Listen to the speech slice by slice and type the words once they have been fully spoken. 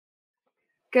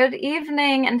Good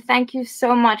evening, and thank you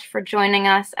so much for joining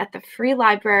us at the Free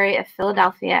Library of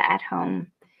Philadelphia at Home.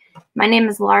 My name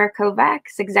is Laura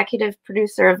Kovacs, Executive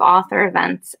Producer of Author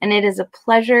Events, and it is a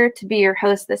pleasure to be your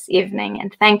host this evening,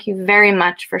 and thank you very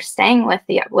much for staying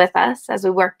with us as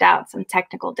we worked out some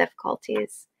technical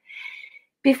difficulties.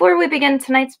 Before we begin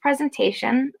tonight's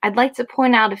presentation, I'd like to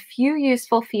point out a few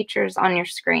useful features on your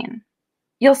screen.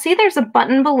 You'll see there's a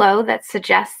button below that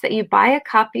suggests that you buy a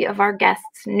copy of our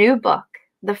guest's new book,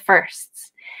 The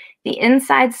Firsts, The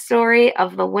Inside Story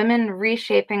of the Women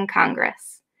Reshaping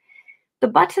Congress. The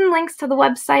button links to the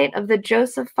website of the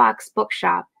Joseph Fox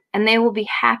Bookshop, and they will be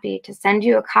happy to send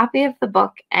you a copy of the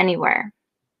book anywhere.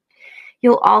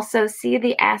 You'll also see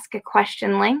the Ask a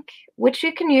Question link, which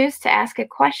you can use to ask a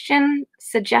question,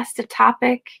 suggest a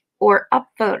topic, or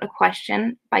upvote a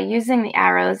question by using the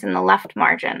arrows in the left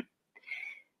margin.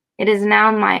 It is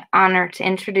now my honor to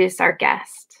introduce our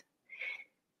guest.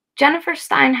 Jennifer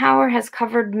Steinhauer has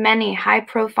covered many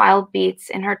high-profile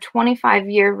beats in her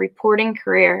 25-year reporting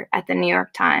career at the New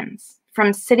York Times,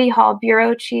 from City Hall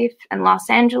Bureau Chief and Los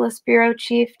Angeles Bureau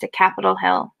Chief to Capitol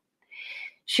Hill.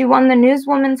 She won the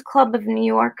Newswoman's Club of New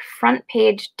York Front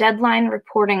Page Deadline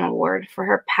Reporting Award for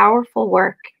her powerful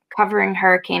work covering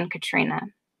Hurricane Katrina.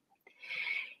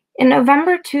 In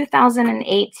November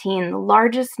 2018, the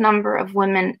largest number of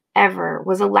women ever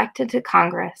was elected to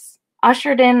Congress,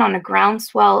 ushered in on a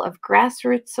groundswell of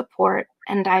grassroots support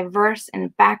and diverse in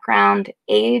background,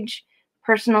 age,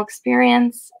 personal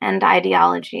experience, and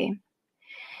ideology.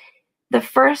 The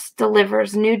First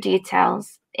delivers new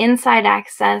details, inside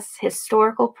access,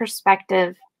 historical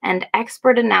perspective, and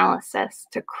expert analysis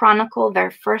to chronicle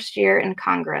their first year in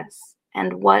Congress.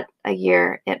 And what a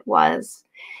year it was.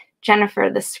 Jennifer,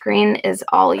 the screen is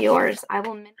all yours. Hi,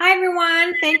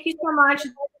 everyone. Thank you so much.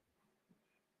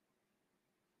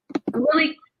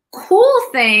 Really cool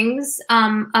things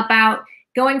about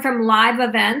going from live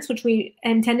events, which we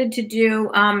intended to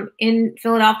do in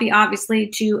Philadelphia, obviously,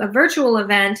 to a virtual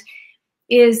event,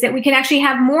 is that we can actually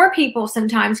have more people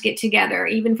sometimes get together,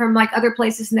 even from like other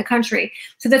places in the country.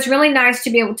 So that's really nice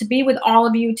to be able to be with all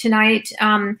of you tonight,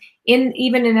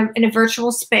 even in a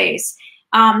virtual space.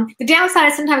 The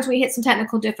downside is sometimes we hit some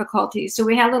technical difficulties. So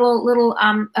we had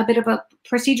a bit of a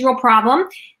procedural problem.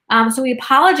 So we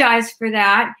apologize for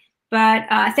that. But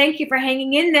thank you for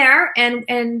hanging in there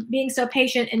and being so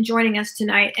patient and joining us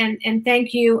tonight. And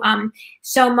thank you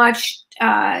so much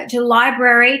to the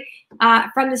library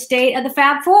from the state of the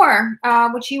Fab Four,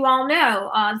 which you all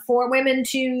know, for women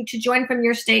to join from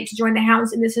your state, to join the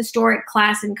House in this historic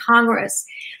class in Congress.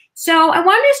 So I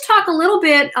want to just talk a little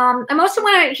bit. I mostly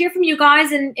want to hear from you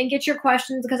guys and get your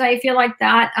questions, because I feel like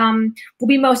that will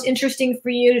be most interesting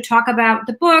for you to talk about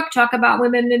the book, talk about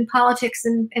women in politics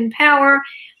and power,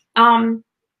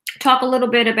 talk a little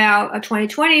bit about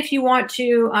 2020 if you want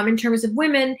to, in terms of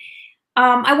women.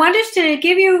 I want just to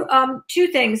give you two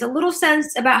things, a little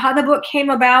sense about how the book came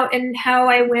about and how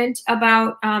I went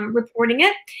about reporting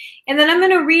it. And then I'm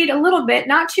going to read a little bit,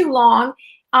 not too long,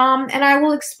 and I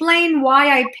will explain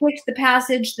why I picked the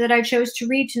passage that I chose to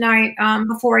read tonight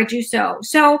before I do so.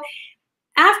 So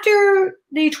after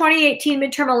the 2018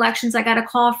 midterm elections, I got a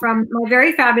call from my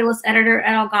very fabulous editor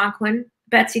at Algonquin,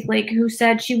 Betsy Blake, who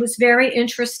said she was very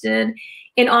interested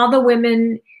in all the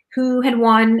women who had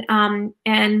won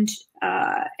and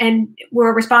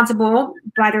were responsible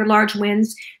by their large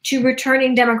wins to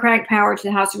returning Democratic power to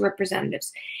the House of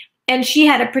Representatives. And she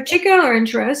had a particular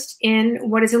interest in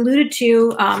what is alluded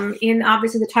to in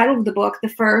obviously the title of the book, The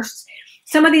Firsts.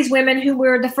 Some of these women who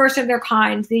were the first of their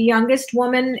kind, the youngest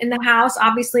woman in the House,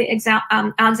 obviously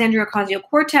Alexandria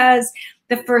Ocasio-Cortez,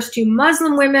 the first two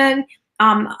Muslim women,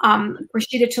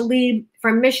 Rashida Tlaib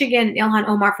from Michigan, Ilhan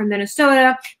Omar from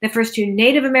Minnesota, the first two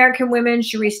Native American women,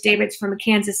 Sharice Davids from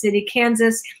Kansas City,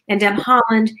 Kansas, and Deb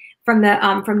Haaland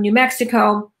from New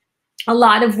Mexico. A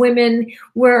lot of women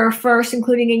were first,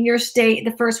 including in your state,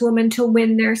 the first woman to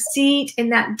win their seat in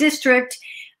that district.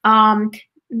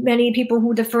 Many people who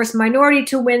were the first minority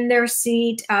to win their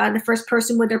seat, the first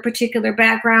person with their particular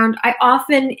background. I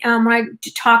often, when I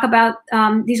talk about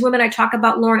these women, I talk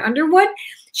about Lauren Underwood.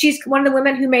 She's one of the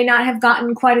women who may not have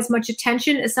gotten quite as much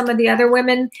attention as some of the other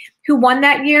women who won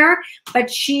that year, but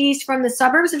she's from the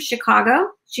suburbs of Chicago.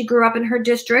 She grew up in her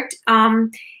district,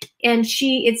 and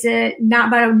it's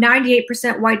about a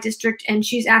 98% white district, and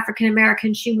she's African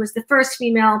American. She was the first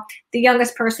female, the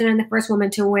youngest person, and the first woman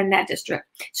to win that district.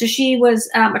 So she was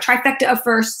a trifecta of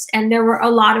firsts, and there were a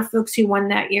lot of folks who won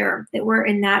that year that were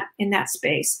in that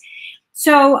space.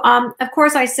 So, of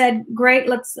course, I said, great,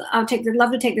 I'd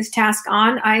love to take this task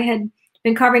on. I had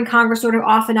been covering Congress sort of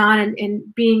off and on,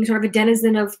 and being sort of a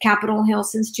denizen of Capitol Hill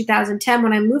since 2010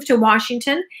 when I moved to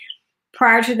Washington.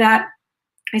 Prior to that,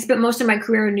 I spent most of my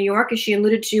career in New York, as she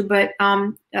alluded to, but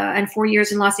and 4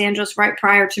 years in Los Angeles right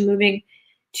prior to moving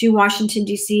to Washington,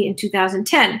 D.C. in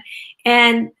 2010.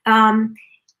 And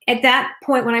at that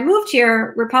point, when I moved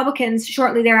here, Republicans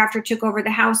shortly thereafter took over the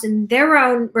House in their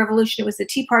own revolution. It was the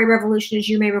Tea Party Revolution, as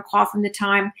you may recall from the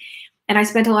time. And I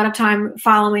spent a lot of time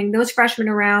following those freshmen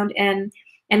around and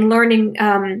learning,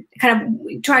 kind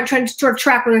of trying to sort of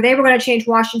track whether they were going to change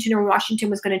Washington or Washington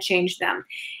was going to change them.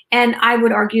 And I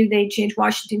would argue they changed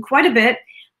Washington quite a bit.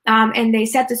 And they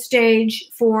set the stage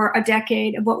for a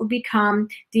decade of what would become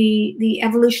the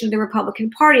evolution of the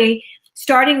Republican Party,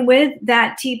 starting with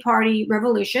that Tea Party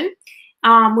revolution,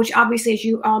 which obviously, as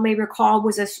you all may recall,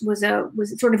 was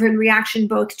sort of in reaction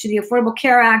both to the Affordable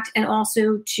Care Act and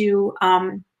also to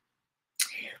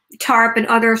TARP and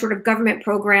other sort of government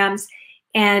programs,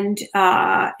 and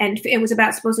it was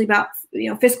supposedly about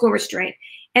fiscal restraint,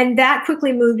 and that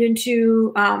quickly moved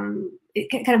into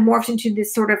it kind of morphed into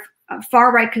this sort of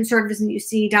far right conservatism you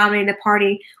see dominating the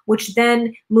party, which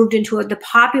then moved into the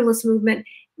populist movement.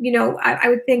 I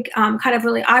would think kind of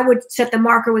really, I would set the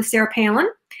marker with Sarah Palin,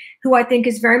 who I think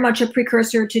is very much a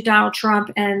precursor to Donald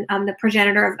Trump and the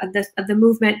progenitor of the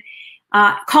movement,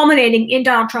 culminating in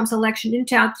Donald Trump's election in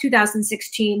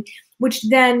 2016, which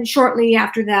then shortly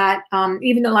after that,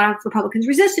 even though a lot of Republicans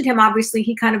resisted him, obviously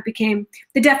he kind of became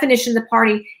the definition of the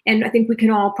party. And I think we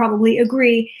can all probably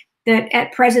agree that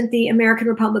at present, the American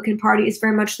Republican Party is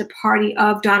very much the party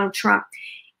of Donald Trump.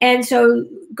 And so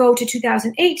go to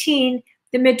 2018,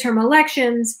 the midterm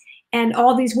elections, and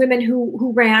all these women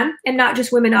who ran, and not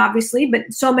just women, obviously,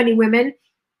 but so many women,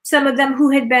 some of them who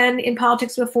had been in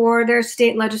politics before, their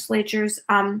state legislatures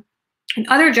and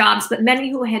other jobs, but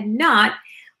many who had not,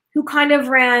 who kind of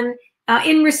ran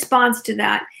in response to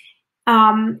that.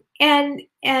 And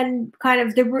kind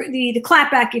of the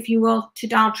clapback, if you will, to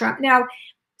Donald Trump. Now,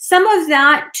 some of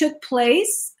that took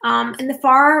place in the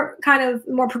far kind of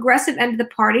more progressive end of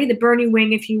the party, the Bernie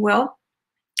wing, if you will.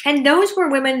 And those were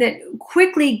women that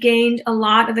quickly gained a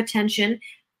lot of attention.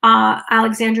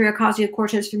 Alexandria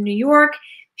Ocasio-Cortez from New York,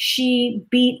 she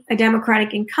beat a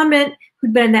Democratic incumbent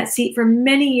who'd been in that seat for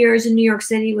many years in New York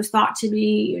City, was thought to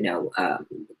be,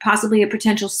 possibly a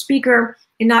potential speaker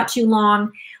in not too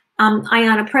long.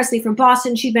 Ayanna Pressley from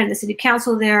Boston, she'd been in the city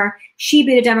council there. She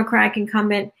beat a Democratic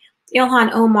incumbent.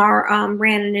 Ilhan Omar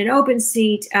ran in an open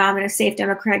seat in a safe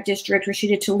Democratic district,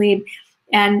 Rashida Tlaib,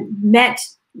 and met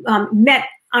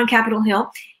on Capitol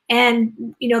Hill, and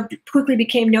quickly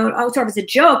became known, sort of as a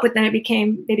joke, but then they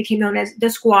became known as the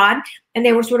Squad, and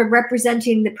they were sort of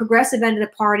representing the progressive end of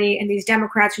the party and these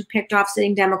Democrats who picked off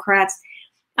sitting Democrats,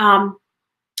 and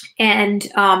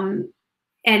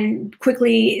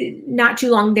quickly, not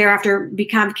too long thereafter,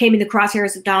 came in the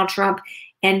crosshairs of Donald Trump,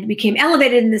 and became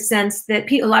elevated in the sense that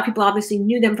a lot of people obviously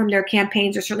knew them from their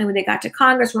campaigns, or certainly when they got to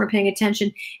Congress weren't paying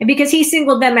attention. And because he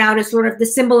singled them out as sort of the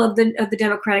symbol of the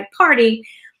Democratic Party,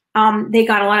 they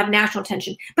got a lot of national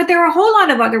attention. But there are a whole lot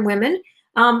of other women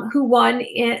who won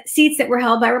seats that were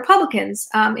held by Republicans,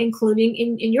 including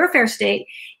in your fair state.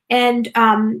 And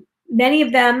many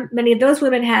of those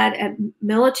women had a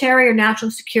military or national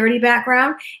security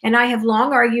background. And I have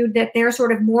long argued that they're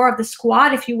sort of more of the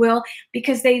Squad, if you will,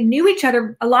 because they knew each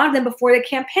other, a lot of them, before the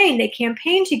campaign. They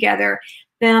campaigned together.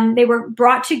 They were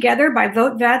brought together by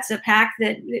Vote Vets, a PAC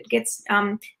that gets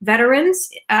veterans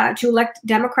to elect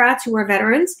Democrats who are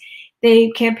veterans.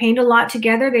 They campaigned a lot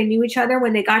together. They knew each other.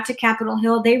 When they got to Capitol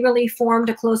Hill, they really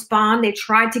formed a close bond. They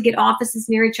tried to get offices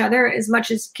near each other as much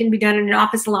as can be done in an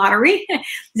office lottery, because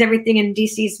everything in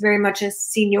DC is very much a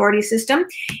seniority system.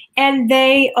 And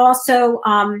they also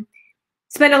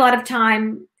spend a lot of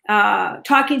time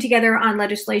talking together on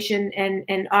legislation,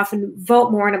 and often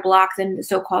vote more in a block than the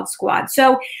so-called Squad.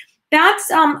 So that's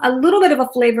a little bit of a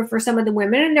flavor for some of the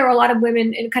women. And there are a lot of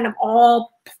women in kind of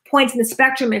all points in the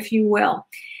spectrum, if you will.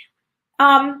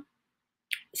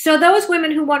 So those women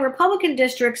who won Republican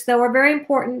districts, though, are very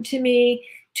important to me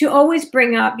to always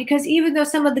bring up, because even though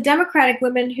some of the Democratic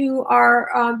women who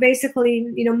are basically,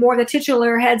 more the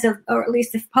titular heads of, or at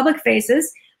least the public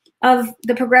faces of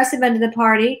the progressive end of the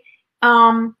party,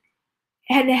 and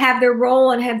have their role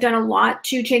and have done a lot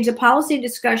to change the policy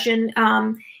discussion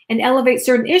and elevate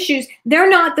certain issues, they're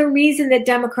not the reason that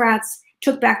Democrats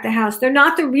took back the House. They're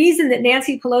not the reason that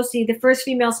Nancy Pelosi, the first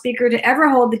female speaker to ever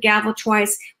hold the gavel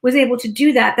twice, was able to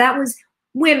do that. That was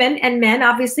women and men,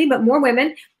 obviously, but more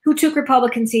women who took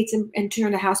Republican seats and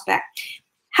turned the House back.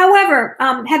 However,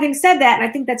 having said that, I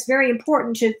think that's very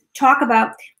important to talk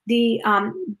about the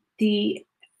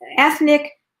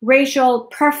ethnic racial,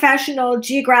 professional,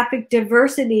 geographic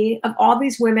diversity of all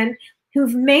these women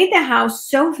who've made the House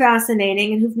so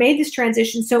fascinating and who've made this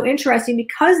transition so interesting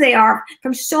because they are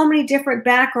from so many different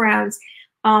backgrounds,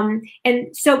 and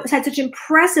so had such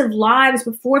impressive lives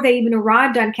before they even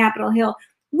arrived on Capitol Hill,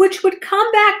 which would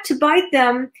come back to bite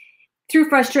them through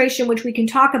frustration, which we can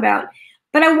talk about.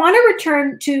 But I want to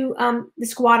return to the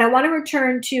squad. I want to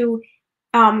return to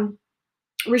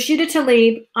Rashida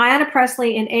Tlaib, Ayanna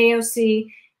Pressley, and AOC,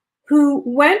 who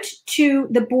went to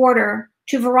the border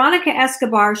to Veronica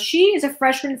Escobar. She is a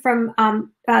freshman from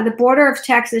the border of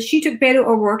Texas. She took Beto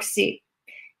O'Rourke's seat.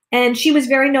 And she was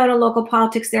very known in local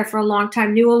politics there for a long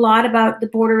time, knew a lot about the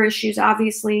border issues,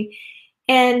 obviously.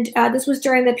 And this was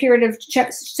during the period of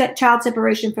child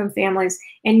separation from families.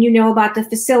 And you know about the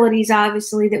facilities,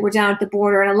 obviously, that were down at the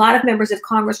border. And a lot of members of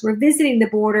Congress were visiting the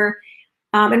border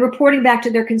and reporting back to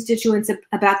their constituents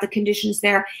about the conditions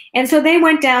there. And so they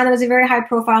went down. It was a very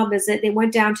high-profile visit. They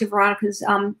went down to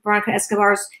Veronica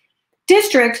Escobar's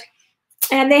district,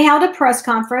 and they held a press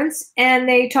conference, and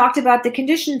they talked about the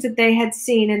conditions that they had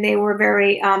seen, and they were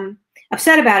very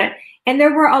upset about it. And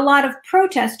there were a lot of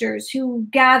protesters who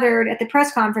gathered at the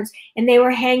press conference, and they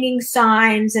were hanging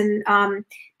signs and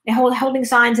holding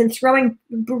signs and throwing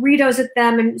burritos at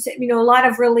them, and a lot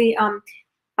of really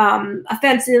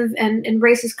offensive and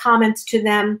racist comments to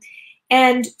them.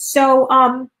 And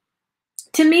so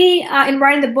to me, in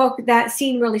writing the book, that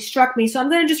scene really struck me. So I'm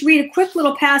going to just read a quick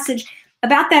little passage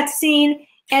about that scene,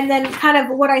 and then kind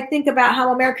of what I think about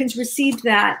how Americans received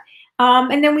that.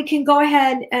 And then we can go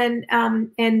ahead and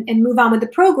move on with the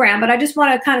program. But I just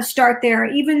want to kind of start there,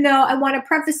 even though I want to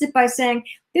preface it by saying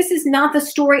this is not the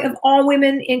story of all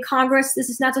women in Congress. This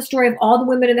is not the story of all the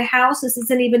women in the House. This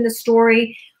isn't even the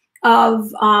story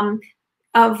of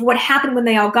what happened when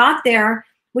they all got there,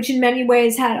 which in many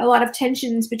ways had a lot of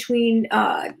tensions between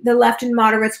the left and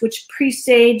moderates, which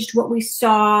presaged what we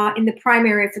saw in the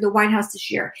primary for the White House this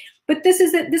year. But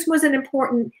this was an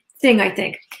important thing, I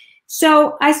think.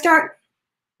 So I start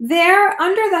there.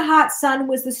 Under the hot sun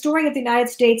was the story of the United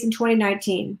States in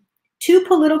 2019. Two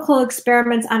political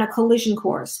experiments on a collision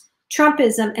course: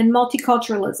 Trumpism and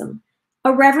multiculturalism.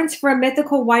 A reverence for a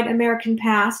mythical white American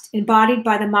past embodied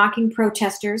by the mocking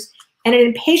protesters, and an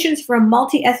impatience for a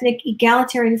multi-ethnic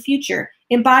egalitarian future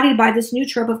embodied by this new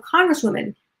trope of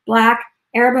congresswomen, Black,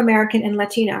 Arab American, and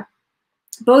Latina.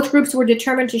 Both groups were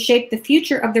determined to shape the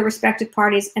future of their respective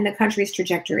parties and the country's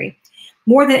trajectory.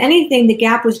 More than anything, the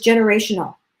gap was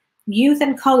generational. Youth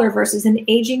and color versus an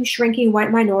aging, shrinking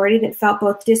white minority that felt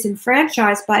both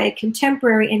disenfranchised by a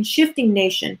contemporary and shifting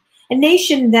nation, a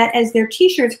nation that, as their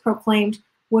t-shirts proclaimed,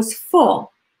 was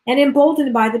full, and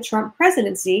emboldened by the Trump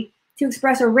presidency to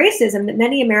express a racism that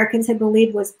many Americans had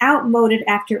believed was outmoded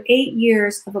after 8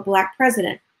 years of a Black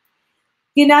president.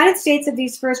 The United States of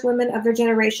these first women of their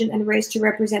generation and raised to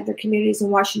represent their communities in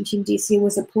Washington, D.C.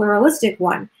 was a pluralistic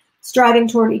one, striving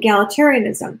toward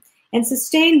egalitarianism, and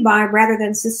sustained by rather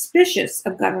than suspicious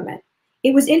of government.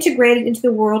 It was integrated into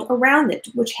the world around it,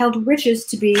 which held riches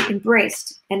to be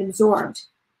embraced and absorbed.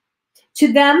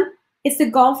 To them, the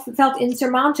gulf felt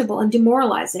insurmountable and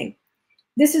demoralizing.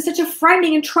 This is such a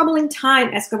frightening and troubling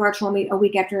time, Escobar told me a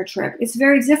week after her trip. It's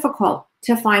very difficult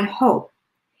to find hope.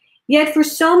 Yet for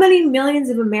so many millions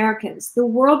of Americans, the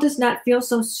world does not feel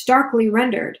so starkly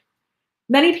rendered.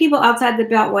 Many people outside the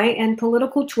Beltway and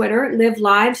political Twitter live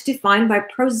lives defined by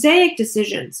prosaic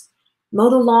decisions: mow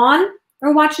the lawn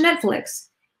or watch Netflix,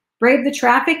 brave the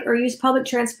traffic or use public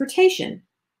transportation,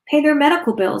 pay their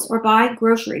medical bills or buy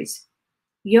groceries,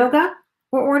 yoga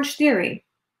or Orange Theory,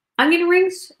 onion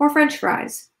rings or French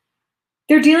fries.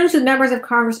 Their dealings with members of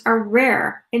Congress are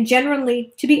rare and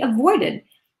generally to be avoided,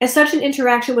 as such an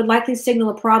interaction would likely signal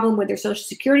a problem with their Social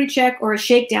Security check or a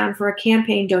shakedown for a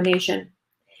campaign donation.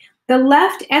 The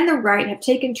left and the right have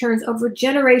taken turns over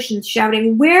generations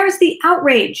shouting, "Where's the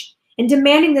outrage?" and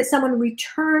demanding that someone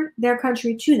return their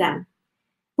country to them.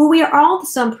 But we are all the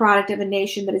sum product of a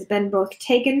nation that has been both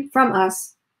taken from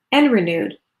us and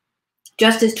renewed.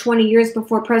 Just as 20 years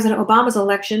before President Obama's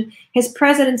election, his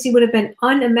presidency would have been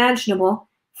unimaginable,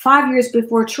 5 years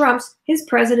before Trump's, his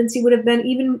presidency would have been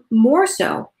even more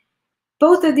so.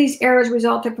 Both of these eras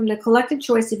resulted from the collective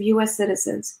choice of U.S.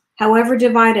 citizens, however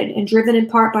divided and driven in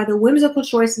part by the whimsical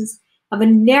choices of a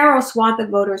narrow swath of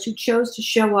voters who chose to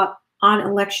show up on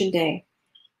Election Day.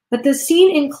 But the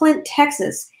scene in Clint,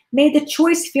 Texas, made the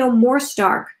choice feel more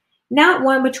stark, not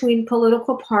one between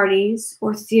political parties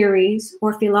or theories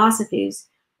or philosophies,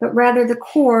 but rather the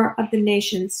core of the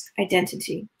nation's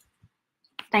identity.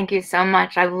 Thank you so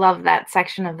much. I love that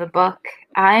section of the book.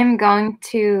 I'm going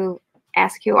to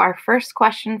ask you our first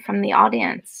question from the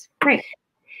audience. Great.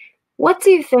 What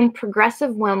do you think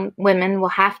progressive women will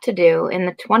have to do in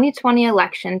the 2020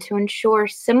 election to ensure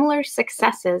similar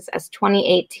successes as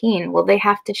 2018? Will they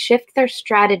have to shift their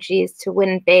strategies to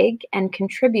win big and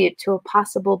contribute to a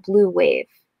possible blue wave?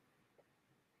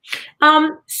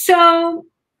 So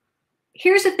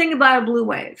here's the thing about a blue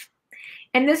wave.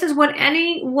 And this is what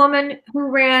any woman who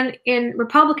ran in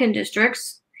Republican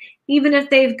districts, even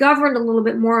if they've governed a little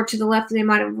bit more to the left than they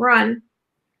might have run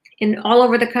in all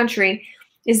over the country,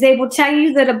 is they will tell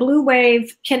you that a blue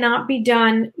wave cannot be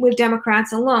done with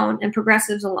Democrats alone and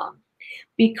progressives alone.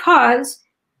 Because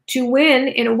to win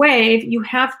in a wave, you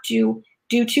have to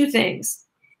do two things.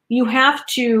 You have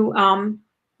to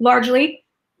largely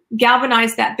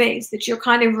galvanize that base that you're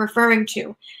kind of referring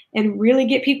to and really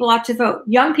get people out to vote.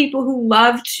 Young people who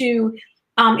love to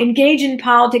engage in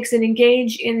politics and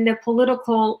engage in the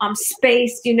political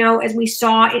space, you know, as we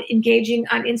saw it engaging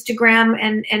on Instagram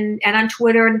and on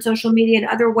Twitter and social media and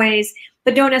other ways,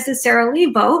 but don't necessarily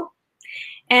vote,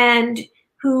 and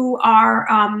who are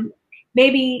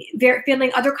maybe they're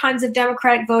feeling other kinds of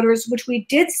Democratic voters, which we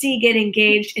did see get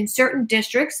engaged in certain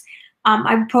districts.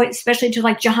 I would point especially to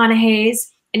like Johanna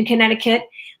Hayes in Connecticut,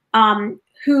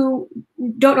 who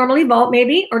don't normally vote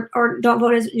maybe, or don't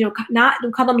vote as, you know, not,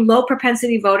 we'll call them low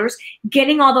propensity voters,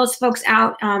 getting all those folks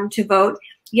out to vote.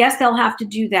 Yes, they'll have to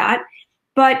do that.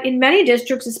 But in many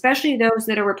districts, especially those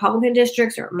that are Republican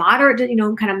districts or moderate, you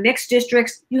know, kind of mixed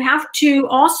districts, you have to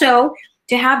also,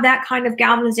 to have that kind of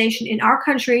galvanization in our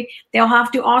country, they'll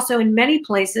have to also in many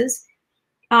places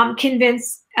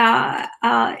convince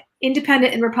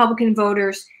independent and Republican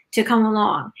voters to come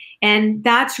along. And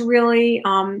that's really,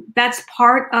 that's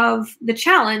part of the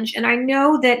challenge. And I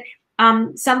know that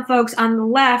some folks on the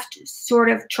left sort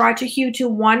of try to hew to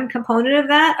one component of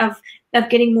that, of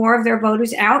getting more of their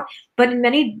voters out. But in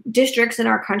many districts in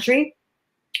our country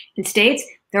and states,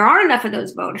 there aren't enough of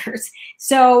those voters.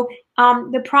 So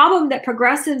the problem that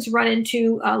progressives run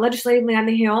into legislatively on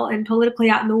the Hill and politically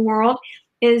out in the world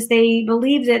is they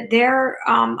believe that their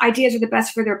ideas are the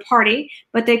best for their party,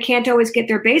 but they can't always get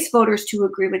their base voters to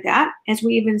agree with that, as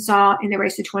we even saw in the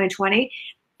race to 2020.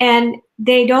 And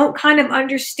they don't kind of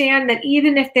understand that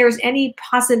even if there's any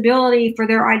possibility for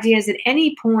their ideas at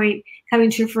any point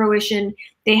coming to fruition,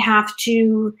 they have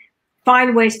to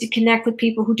find ways to connect with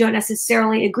people who don't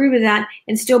necessarily agree with that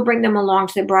and still bring them along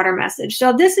to the broader message.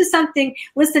 So this is something,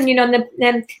 listen, you know,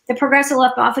 the progressive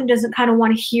left often doesn't kind of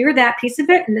want to hear that piece of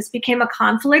it. And this became a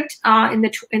conflict in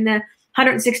the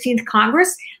 116th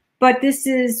Congress. But this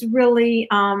is really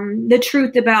the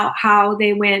truth about how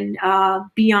they win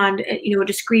beyond, you know, a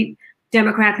discrete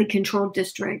democratically controlled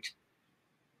district.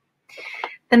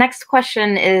 The next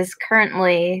question is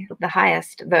currently the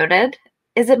highest voted.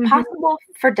 Is it possible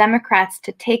for Democrats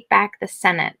to take back the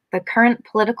Senate? The current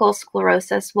political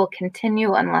sclerosis will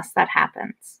continue unless that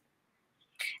happens.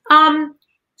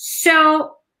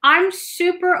 So I'm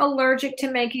super allergic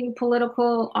to making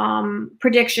political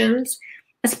predictions,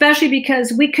 especially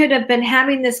because we could have been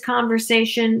having this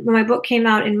conversation when my book came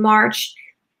out in March,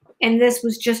 and this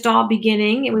was just all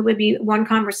beginning, and we would be one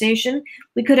conversation.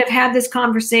 We could have had this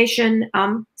conversation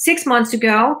 6 months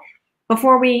ago,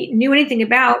 before we knew anything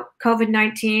about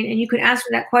COVID-19, and you could ask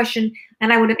me that question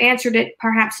and I would have answered it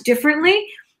perhaps differently,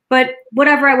 but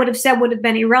whatever I would have said would have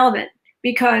been irrelevant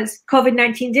because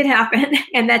COVID-19 did happen,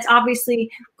 and that's obviously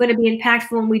going to be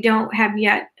impactful, and we don't have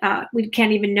yet, we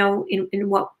can't even know in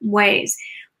what ways.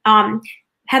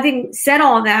 Having said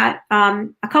all that,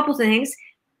 a couple things.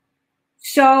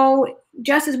 So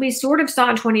just as we sort of saw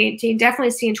in 2018,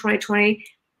 definitely see in 2020,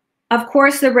 of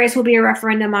course the race will be a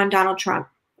referendum on Donald Trump.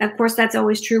 Of course, that's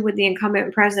always true with the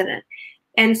incumbent president.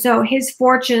 And so his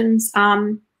fortunes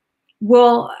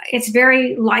it's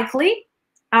very likely,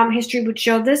 history would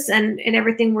show this and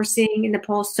everything we're seeing in the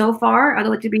polls so far,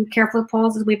 although to be careful with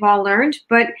polls as we've all learned,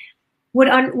 but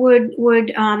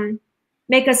would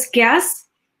make us guess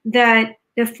that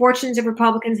the fortunes of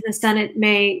Republicans in the Senate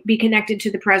may be connected to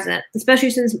the president,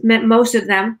 especially since most of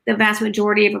them, the vast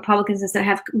majority of Republicans in the Senate,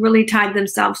 have really tied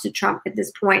themselves to Trump at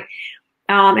this point.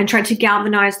 And tried to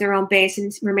galvanize their own base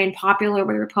and remain popular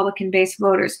with Republican-based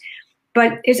voters.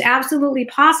 But it's absolutely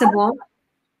possible,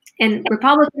 and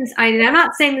Republicans, I'm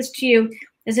not saying this to you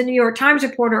as a New York Times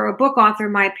reporter or a book author,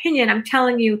 my opinion, I'm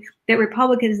telling you that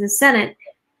Republicans in the Senate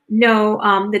know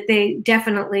that they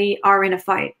definitely are in a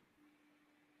fight.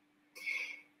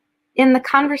 In the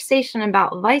conversation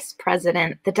about vice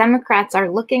president, the Democrats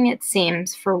are looking, it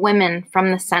seems, for women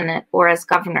from the Senate or as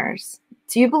governors.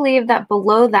 Do you believe that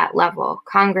below that level,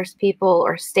 congresspeople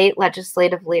or state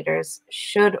legislative leaders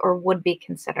should or would be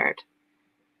considered?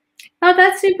 Oh,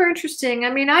 that's super interesting. I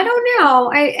mean, I don't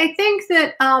know. I think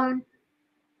that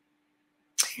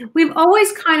We've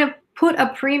always kind of put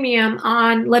a premium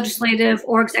on legislative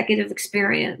or executive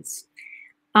experience.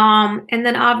 And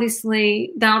then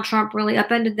obviously Donald Trump really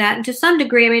upended that. And to some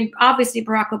degree, I mean, obviously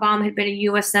Barack Obama had been a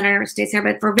U.S. Senator, State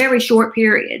Senator, but for a very short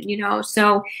period, you know.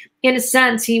 So in a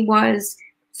sense, he was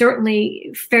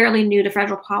certainly fairly new to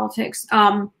federal politics.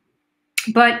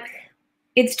 But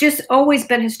it's just always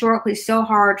been historically so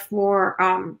hard for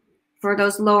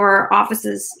those lower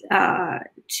offices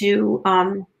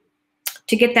to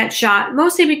get that shot,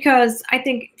 mostly because I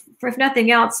think, if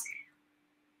nothing else,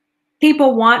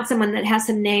 people want someone that has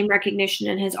some name recognition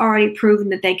and has already proven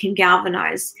that they can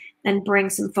galvanize and bring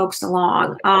some folks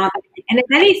along. And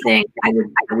if anything, I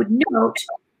would note,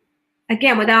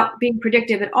 again, without being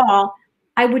predictive at all,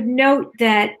 I would note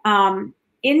that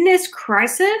in this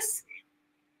crisis,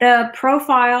 the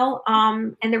profile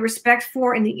and the respect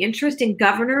for and the interest in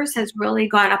governors has really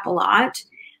gone up a lot.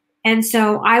 And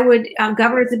so I would,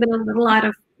 governors have been a little out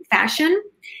of fashion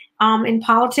in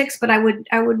politics, but I would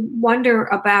wonder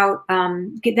about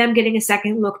them getting a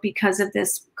second look because of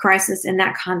this crisis in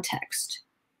that context.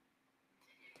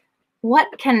 What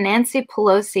can Nancy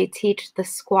Pelosi teach the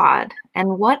squad,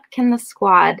 and what can the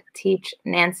squad teach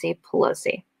Nancy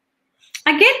Pelosi?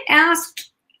 I get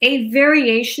asked a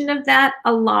variation of that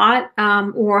a lot,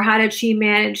 or how did she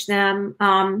manage them?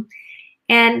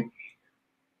 And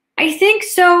I think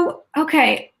so.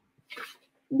 Okay.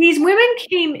 These women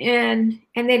came in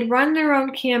and they'd run their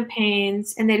own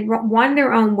campaigns and they'd won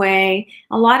their own way.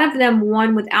 A lot of them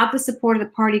won without the support of the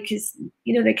party because,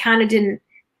 you know, they kind of didn't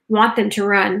want them to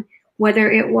run, whether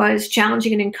it was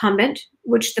challenging an incumbent,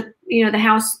 which the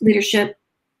House leadership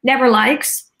never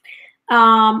likes,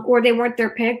 or they weren't their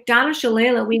pick. Donna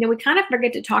Shalala, we kind of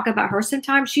forget to talk about her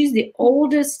sometimes. She's the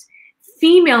oldest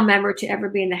female member to ever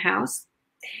be in the House.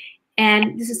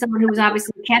 And this is someone who was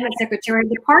obviously the cabinet secretary.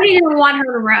 The party didn't want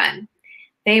her to run.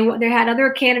 They had other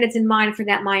candidates in mind for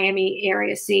that Miami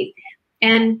area seat.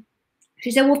 And she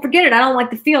said, well, forget it. I don't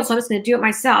like the field, so I'm just going to do it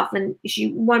myself. And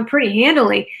she won pretty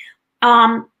handily.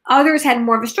 Others had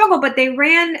more of a struggle, but they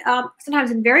ran sometimes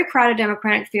in very crowded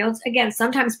Democratic fields, again,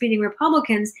 sometimes beating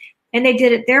Republicans. And they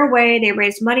did it their way. They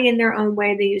raised money in their own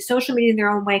way. They used social media in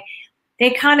their own way. They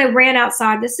kind of ran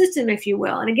outside the system, if you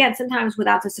will. And again, sometimes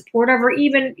without the support of, or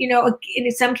even,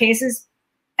 in some cases,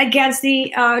 against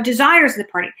the desires of the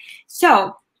party.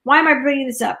 So why am I bringing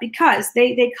this up? Because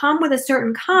they come with a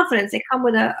certain confidence. They come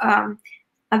with a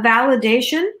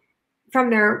validation from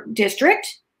their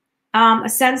district, a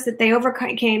sense that they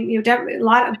overcame, a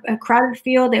lot of a crowded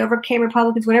field. They overcame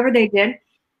Republicans, whatever they did.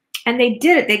 And they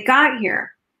did it. They got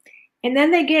here. And then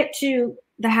they get to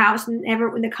the House, and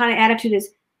everyone, the kind of attitude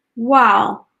is,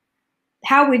 wow,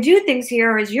 how we do things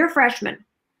here is you're freshmen.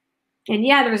 And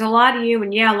yeah, there's a lot of you,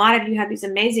 and yeah, a lot of you have these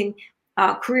amazing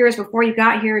careers before you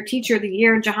got here. Teacher of the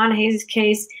Year in Johanna Hayes'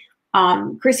 case,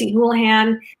 Chrissy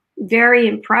Houlihan, very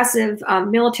impressive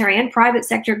military and private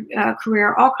sector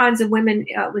career, all kinds of women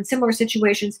in similar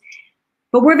situations.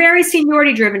 But we're very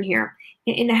seniority driven here.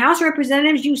 In the House of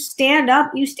Representatives, you stand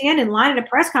in line at a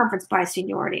press conference by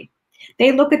seniority.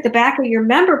 They look at the back of your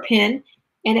member pin,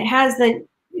 and it has the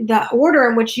order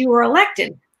in which you were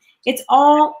elected. It's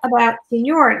all about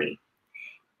seniority.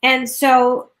 And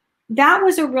so that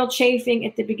was a real chafing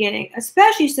at the beginning,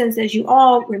 especially since, as you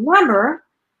all remember,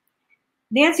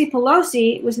 Nancy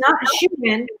Pelosi was not a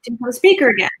shoo-in to become Speaker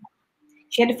again.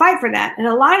 She had to fight for that. And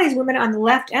a lot of these women on the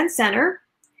left and center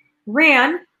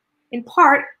ran in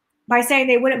part by saying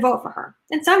they wouldn't vote for her.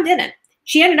 And some didn't.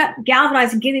 She ended up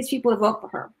galvanizing, getting these people to vote for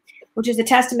her, which is a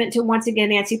testament to, once again,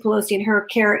 Nancy Pelosi and her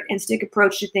carrot and stick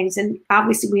approach to things. And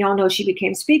obviously, we all know she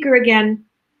became Speaker again,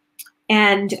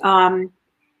 and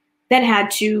then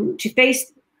had to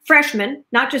face freshmen,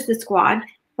 not just the squad,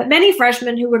 but many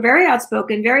freshmen who were very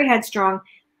outspoken, very headstrong,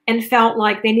 and felt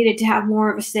like they needed to have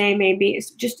more of a say, maybe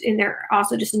just in their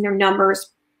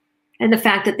numbers, and the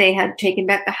fact that they had taken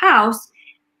back the House.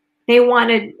 They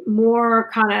wanted more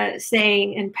kind of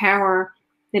say and power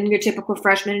than your typical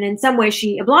freshman. And in some ways,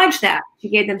 she obliged that. She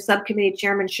gave them subcommittee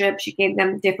chairmanship. She gave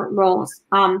them different roles.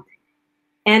 And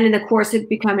in the course of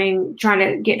trying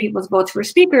to get people's votes for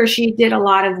Speaker, she did a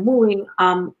lot of wooing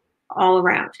all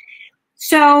around.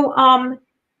 So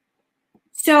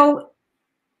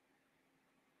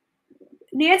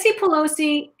Nancy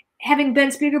Pelosi, having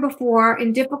been Speaker before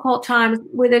in difficult times,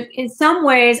 in some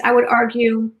ways, I would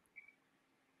argue,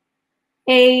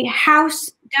 a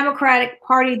House Democratic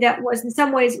Party that was in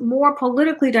some ways more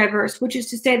politically diverse, which is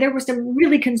to say there were some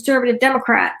really conservative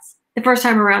Democrats the first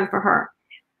time around for her.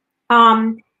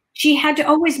 She had to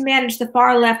always manage the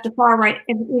far left, the far right,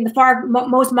 and the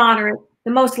most moderate,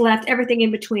 the most left, everything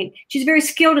in between. She's very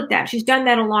skilled at that. She's done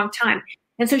that a long time.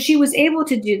 And so she was able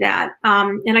to do that.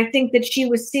 And I think that she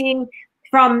was seeing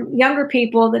from younger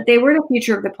people that they were the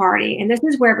future of the party, and this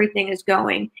is where everything is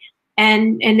going.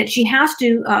 And that she has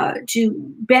to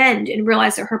bend and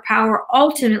realize that her power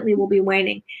ultimately will be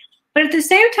waning. But at the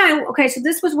same time, okay, so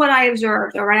this was what I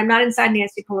observed, all right? I'm not inside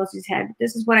Nancy Pelosi's head, but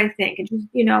this is what I think. It just,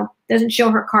 doesn't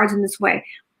show her cards in this way.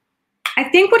 I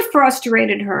think what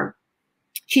frustrated her,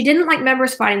 she didn't like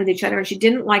members fighting with each other, and she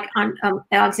didn't like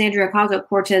Alexandria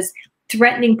Ocasio-Cortez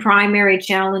threatening primary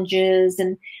challenges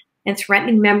and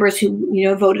threatening members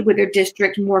who, voted with their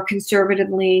district more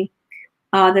conservatively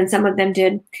than some of them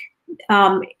did.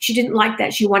 She didn't like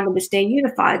that. She wanted them to stay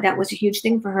unified. That was a huge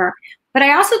thing for her. But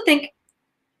I also think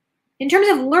in terms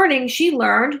of learning,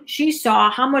 she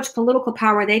saw how much political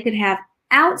power they could have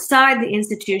outside the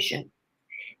institution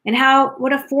and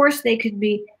what a force they could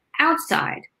be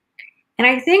outside. And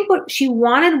I think what she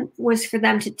wanted was for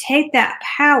them to take that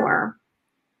power,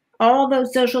 all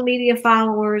those social media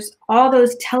followers, all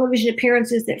those television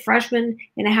appearances that freshmen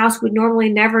in a house would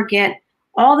normally never get,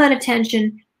 all that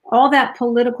attention, all that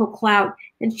political clout,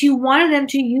 and she wanted them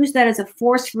to use that as a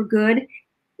force for good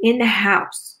in the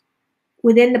house,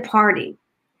 within the party.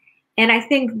 And I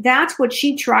think that's what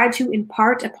she tried to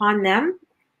impart upon them,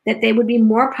 that they would be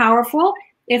more powerful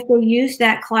if they used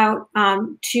that clout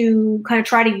to kind of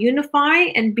try to unify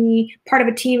and be part of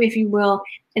a team, if you will,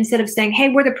 instead of saying, hey,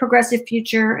 we're the progressive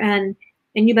future and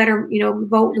you better,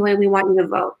 vote the way we want you to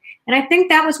vote. And I think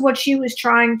that was what she was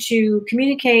trying to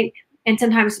communicate and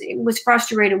sometimes was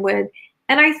frustrated with.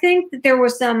 And I think that there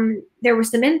was some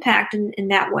impact in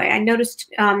that way. I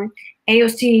noticed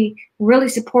AOC really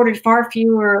supported far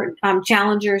fewer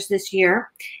challengers this year.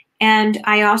 And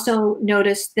I also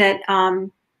noticed that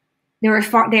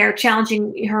they are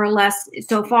challenging her less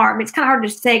so far. I mean, it's kind of hard to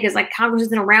say because Congress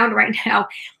isn't around right now.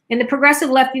 And the progressive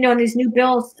left, in these new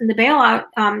bills in the bailout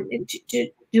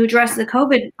to address the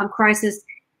COVID crisis,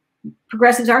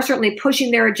 progressives are certainly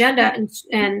pushing their agenda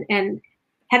and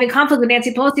having conflict with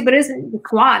Nancy Pelosi, but it isn't the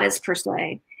squad as per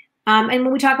se. And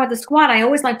when we talk about the squad, I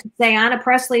always like to say Anna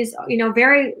Presley's,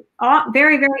 very,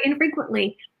 very, very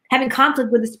infrequently having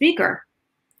conflict with the speaker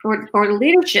or the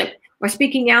leadership or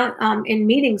speaking out in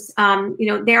meetings.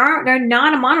 They're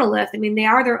not a monolith. I mean, they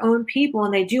are their own people,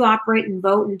 and they do operate and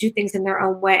vote and do things in their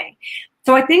own way.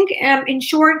 So I think, in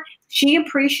short, she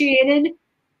appreciated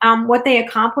what they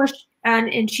accomplished,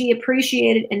 and she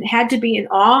appreciated and had to be in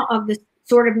awe of the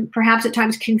sort of perhaps at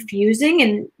times confusing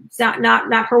and it's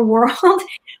not her world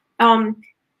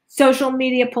social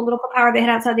media political power they had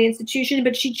outside the institution,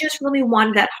 but she just really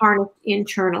wanted that harnessed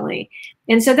internally.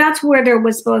 And so that's where there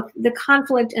was both the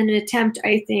conflict and an attempt,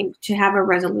 I think, to have a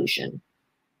resolution.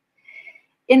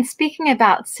 In speaking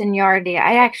about seniority,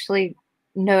 I actually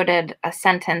noted a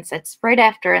sentence. It's right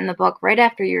after in the book, right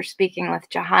after you're speaking with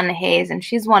Jahan Hayes, and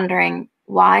she's wondering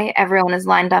why everyone is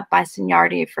lined up by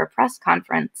seniority for a press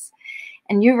conference.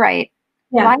 And you write,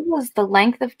 why was the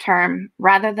length of term,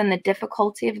 rather than the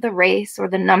difficulty of the race or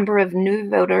the number of new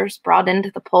voters brought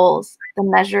into the polls, the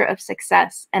measure of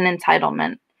success and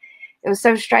entitlement? It was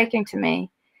so striking to me.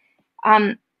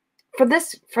 For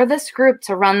this group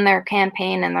to run their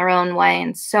campaign in their own way,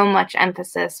 and so much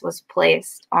emphasis was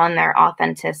placed on their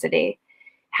authenticity.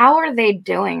 How are they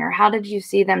doing, or how did you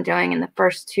see them doing in the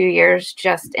first 2 years,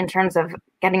 just in terms of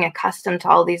getting accustomed to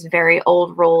all these very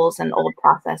old rules and old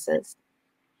processes?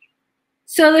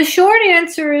 So the short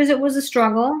answer is it was a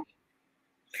struggle,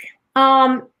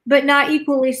 but not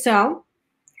equally so.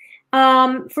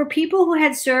 For people who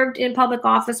had served in public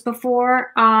office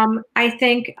before, I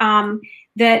think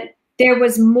that there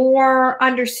was more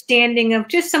understanding of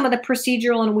just some of the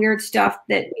procedural and weird stuff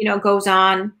that, goes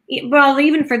on. Well,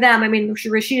 even for them, I mean,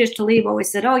 Rashida Tlaib always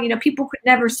said, oh, people could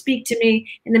never speak to me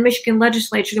in the Michigan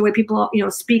legislature the way people,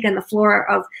 speak on the floor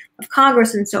of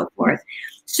Congress and so forth.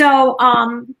 So,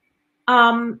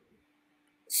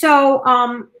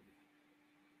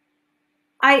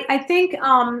 I think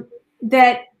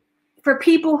that for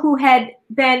people who had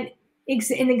been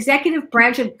in executive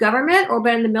branch of government or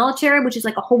been in the military, which is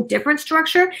like a whole different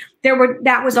structure,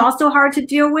 that was also hard to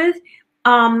deal with.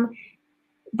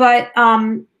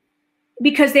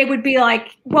 Because they would be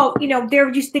like, well, there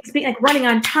were just things being like running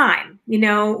on time,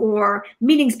 or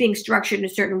meetings being structured in a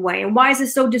certain way. And why is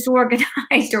this so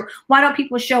disorganized? Or why don't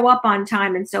people show up on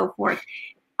time and so forth?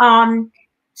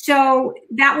 So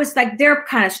that was like their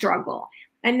kind of struggle.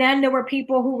 And then there were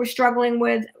people who were struggling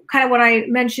with kind of what I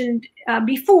mentioned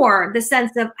before, the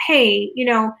sense of, hey,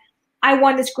 I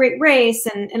won this great race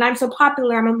and I'm so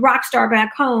popular. I'm a rock star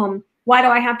back home. Why do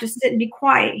I have to sit and be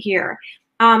quiet here?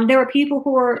 There were people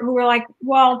who were like,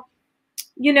 well,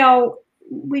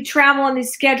 we travel on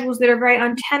these schedules that are very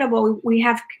untenable. We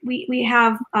have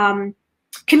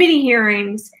committee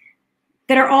hearings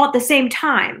that are all at the same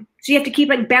time. So you have to keep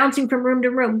like bouncing from room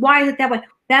to room. Why is it that way?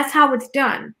 That's how it's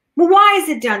done. Well, why is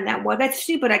it done that way? That's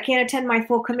stupid. I can't attend my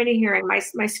full committee hearing.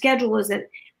 My schedule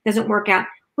doesn't work out.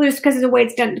 Well, just because of the way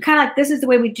it's done. Kind of like, this is the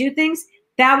way we do things.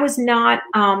 That was not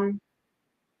an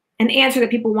answer that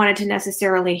people wanted to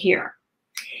necessarily hear.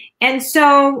 And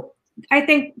so I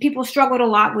think people struggled a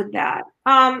lot with that.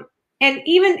 And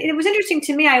even, it was interesting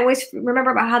to me, I always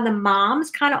remember about how the moms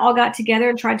kind of all got together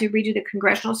and tried to redo the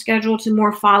congressional schedule to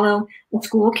more follow the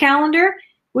school calendar,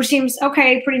 which seems,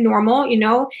 okay, pretty normal, you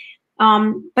know.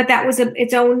 But that was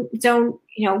its own,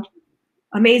 you know,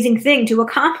 amazing thing to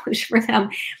accomplish for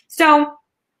them. So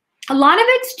a lot of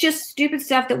it's just stupid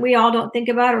stuff that we all don't think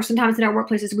about, or sometimes in our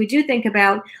workplaces we do think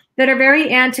about, that are very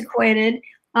antiquated.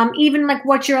 Even like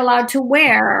what you're allowed to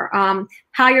wear,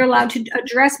 how you're allowed to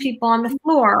address people on the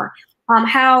floor,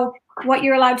 what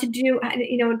you're allowed to do,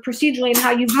 you know, procedurally, and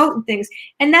how you vote and things.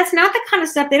 And that's not the kind of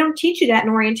stuff, they don't teach you that in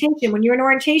orientation. When you're in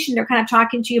orientation, they're kind of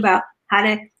talking to you about how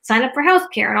to sign up for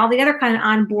healthcare and all the other kind of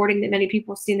onboarding that many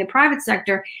people see in the private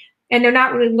sector. And they're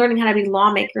not really learning how to be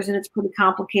lawmakers, and it's pretty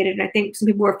complicated. And I think some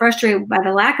people were frustrated by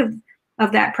the lack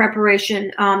of that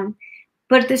preparation.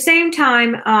 But at the same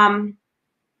time,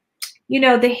 you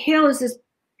know, the Hill is this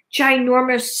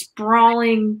ginormous,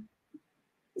 sprawling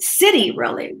city,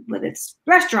 really, with its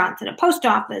restaurants and a post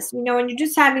office, you know, and you're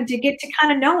just having to get to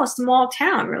kind of know a small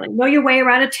town, really, know your way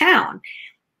around a town,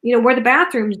 you know, where the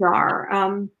bathrooms are,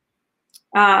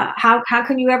 how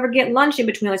can you ever get lunch in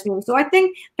between those meetings. So I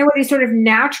think there were these sort of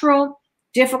natural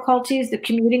difficulties, the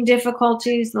commuting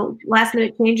difficulties, the last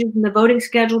minute changes in the voting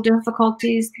schedule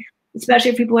difficulties,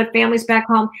 especially if people had families back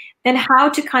home, and how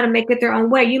to kind of make it their own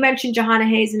way. You mentioned Johanna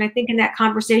Hayes, and I think in that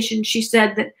conversation, she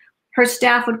said that her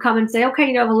staff would come and say, okay,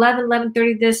 you know,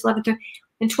 11:30 this, 11:30,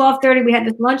 and 12:30 we had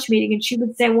this lunch meeting, and she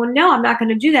would say, well, no, I'm not going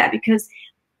to do that, because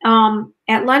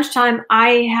at lunchtime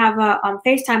I have a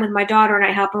FaceTime with my daughter, and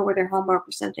I help her with her homework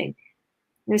or something.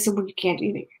 And they said, well, you can't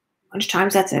do it.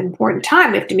 Lunchtimes, that's an important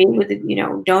time. We have to meet with the, you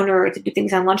know, donor to do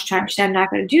things on lunchtime. She said, I'm not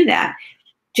going to do that.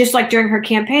 Just like during her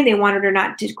campaign, they wanted her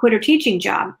not to quit her teaching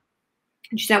job.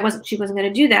 And she said she wasn't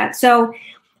going to do that. So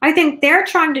I think they're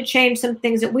trying to change some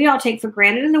things that we all take for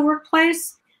granted in the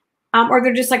workplace, or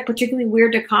they're just like particularly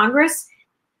weird to Congress,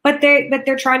 but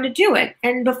they're trying to do it.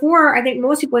 And before, I think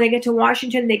most people, when they get to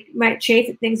Washington, they might chafe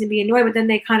at things and be annoyed, but then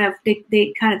they kind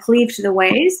of cleave to the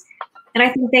ways. And I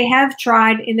think they have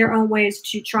tried in their own ways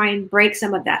to try and break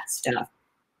some of that stuff.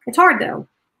 It's hard, though.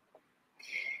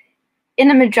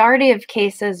 In a majority of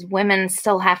cases, women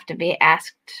still have to be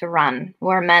asked to run,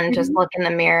 where men just look in the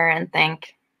mirror and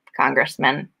think,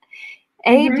 Congressman.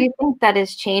 A, do you think that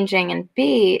is changing? And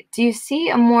B, do you see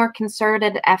a more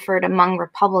concerted effort among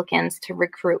Republicans to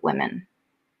recruit women?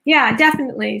 Yeah,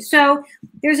 definitely. So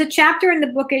there's a chapter in the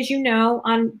book, as you know,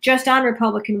 on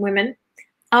Republican women.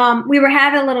 We were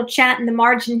having a little chat in the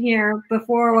margin here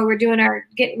before, when we were doing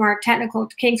getting our technical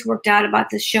kinks worked out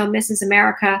about this show, Mrs.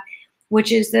 America,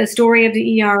 which is the story of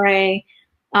the ERA,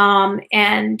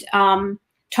 and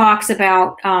talks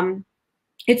about,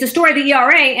 it's a story of the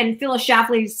ERA and Phyllis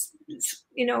Schlafly's,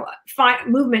 you know,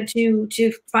 movement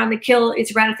to finally kill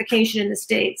its ratification in the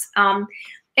States.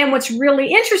 And what's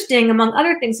really interesting, among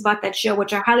other things about that show,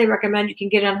 which I highly recommend, you can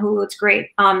get it on Hulu, it's great,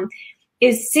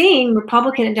 is seeing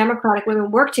Republican and Democratic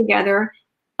women work together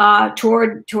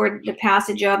toward the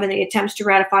passage of and the attempts to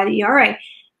ratify the ERA.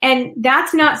 And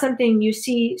that's not something you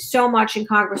see so much in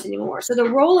Congress anymore. So the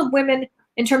role of women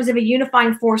in terms of a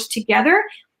unifying force together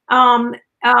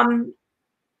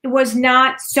was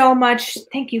not so much,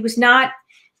 thank you, was not,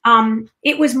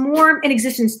 it was more in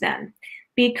existence then,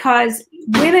 because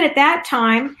women at that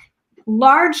time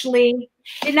largely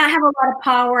did not have a lot of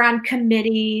power on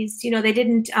committees. You know, they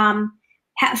didn't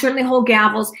certainly hold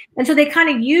gavels. And so they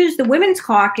kind of used the Women's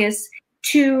Caucus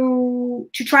to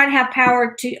try to have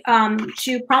power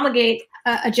to promulgate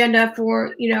agenda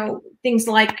for, you know, things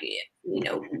like, you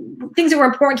know, things that were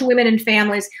important to women and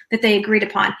families that they agreed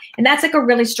upon. And that's like a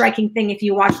really striking thing if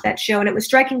you watch that show. And it was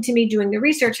striking to me doing the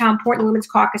research how important the Women's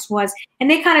Caucus was. And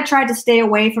they kind of tried to stay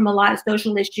away from a lot of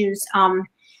social issues,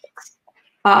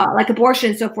 like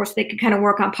abortion and so forth, so they could kind of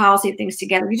work on policy things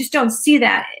together. You just don't see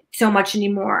that so much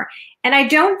anymore. And I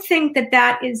don't think that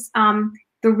that is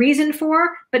the reason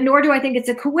for, but nor do I think it's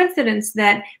a coincidence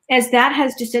that as that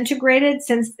has disintegrated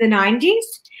since the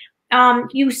 90s,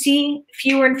 you see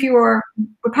fewer and fewer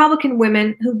Republican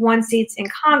women who've won seats in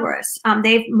Congress.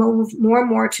 They've moved more and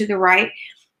more to the right.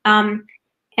 And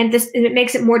it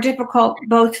makes it more difficult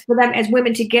both for them as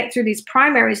women to get through these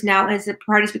primaries now as the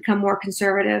parties become more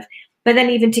conservative, but then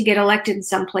even to get elected in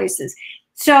some places.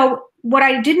 So what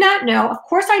I did not know, of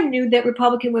course, I knew that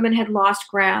Republican women had lost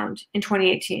ground in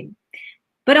 2018,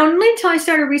 but only until I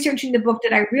started researching the book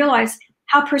did I realize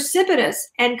how precipitous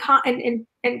and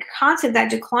constant that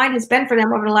decline has been for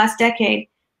them over the last decade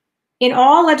in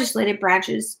all legislative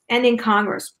branches and in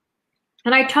Congress.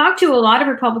 And I talked to a lot of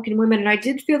Republican women, and I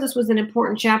did feel this was an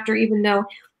important chapter, even though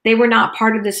they were not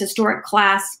part of this historic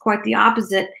class, quite the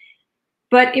opposite.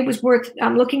 But it was worth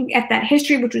looking at that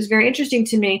history, which was very interesting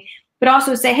to me, but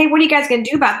also say, hey, what are you guys going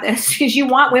to do about this? Because you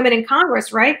want women in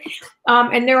Congress, right?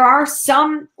 And there are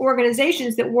some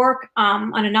organizations that work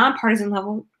on a nonpartisan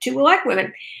level to elect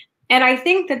women. And I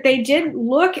think that they did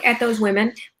look at those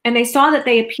women, and they saw that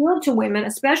they appealed to women,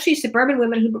 especially suburban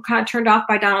women who were kind of turned off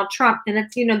by Donald Trump. And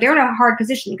it's, you know, they're in a hard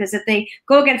position because if they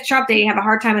go against Trump, they have a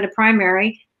hard time in a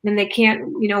primary, and they can't,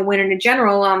 you know, win in a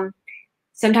general.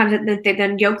 Sometimes they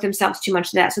then yoke themselves too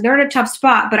much to that. So they're in a tough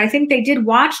spot. But I think they did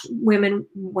watch women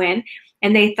win,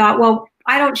 and they thought, well,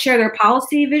 I don't share their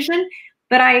policy vision,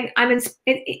 but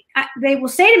they will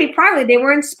say to me privately they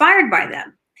were inspired by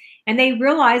them. And they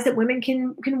realize that women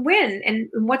can win and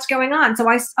what's going on. So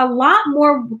a lot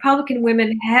more Republican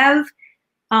women have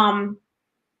sought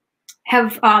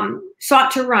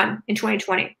to run in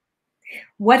 2020.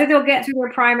 Whether they'll get through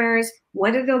their primaries,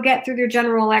 whether they'll get through their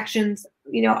general elections,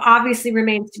 you know, obviously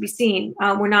remains to be seen.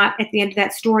 We're not at the end of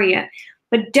that story yet.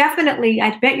 But definitely,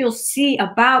 I bet you'll see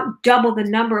about double the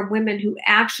number of women who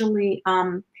actually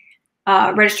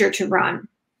register to run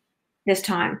this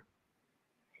time.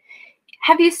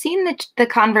 Have you seen the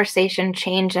conversation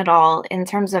change at all in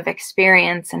terms of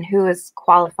experience and who is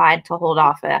qualified to hold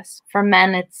office? For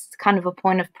men, it's kind of a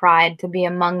point of pride to be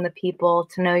among the people,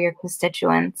 to know your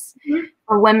constituents. Mm-hmm.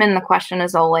 For women, the question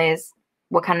is always,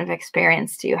 what kind of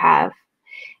experience do you have?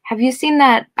 Have you seen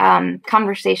that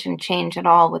conversation change at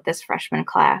all with this freshman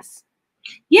class?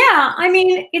 Yeah, I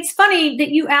mean, it's funny that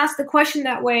you asked the question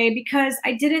that way, because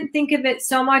I didn't think of it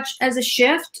so much as a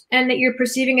shift, and that you're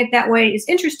perceiving it that way is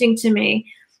interesting to me.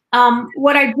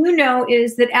 What I do know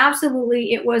is that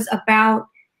absolutely it was about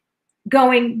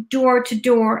going door to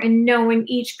door and knowing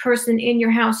each person in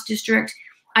your House district.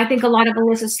 I think a lot of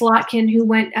Alyssa Slotkin, who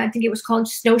went, I think it was called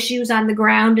Snowshoes on the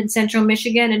Ground in Central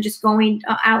Michigan, and just going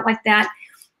out like that,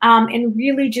 and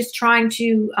really just trying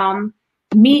to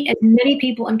meet as many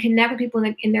people and connect with people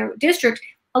in their district.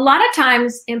 A lot of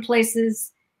times in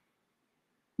places,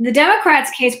 the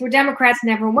Democrats' case where Democrats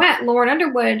never went. Lauren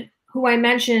Underwood, who I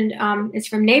mentioned, is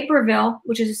from Naperville,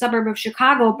 which is a suburb of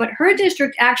Chicago, but her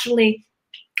district actually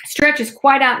stretches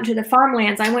quite out into the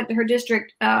farmlands. I went to her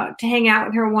district to hang out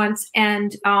with her once,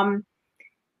 and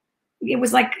it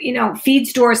was like, you know, feed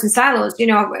stores and silos. You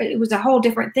know, it was a whole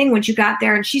different thing when you got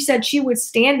there. And she said she would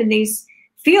stand in these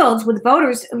fields with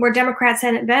voters where Democrats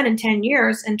hadn't been in 10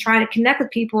 years and try to connect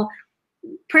with people,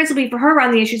 principally for her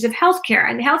around the issues of healthcare.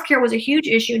 And healthcare was a huge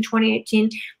issue in 2018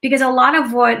 because a lot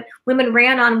of what women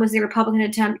ran on was the Republican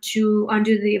attempt to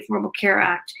undo the Affordable Care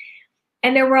Act.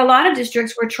 And there were a lot of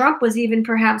districts where Trump was even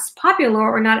perhaps popular,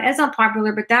 or not as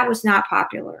unpopular, but that was not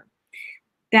popular,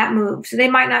 that move. So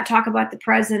they might not talk about the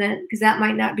president because that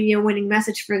might not be a winning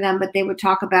message for them, but they would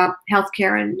talk about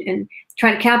healthcare and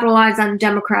try to capitalize on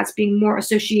Democrats being more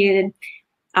associated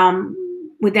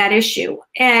with that issue.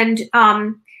 And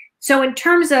so in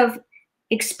terms of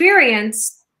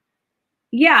experience,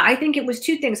 yeah, I think it was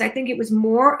two things. I think it was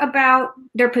more about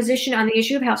their position on the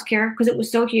issue of healthcare because it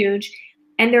was so huge,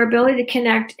 and their ability to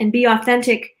connect and be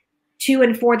authentic to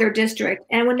and for their district.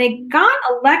 And when they got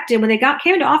elected, when they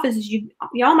came into office, as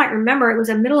y'all might remember, it was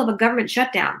the middle of a government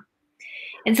shutdown.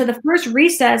 And so the first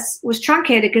recess was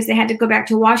truncated because they had to go back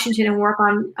to Washington and work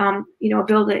on, a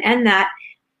bill to end that.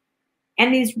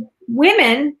 And these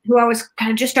women who I was kind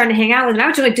of just starting to hang out with, and I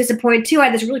was really disappointed too. I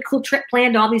had this really cool trip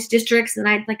planned to all these districts, and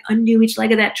I like undo each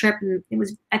leg of that trip. And it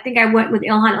was, I think I went with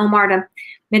Ilhan Omar to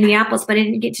Minneapolis, but I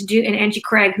didn't get to do, and Angie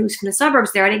Craig, who's from the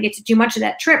suburbs there, I didn't get to do much of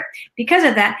that trip because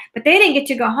of that. But they didn't get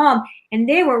to go home, and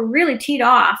they were really teed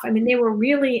off. I mean, they were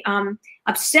really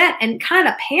upset and kind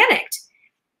of panicked,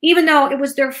 even though it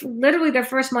was literally their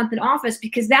first month in office,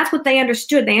 because that's what they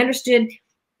understood. They understood,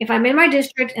 if I'm in my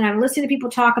district and I'm listening to people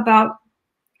talk about,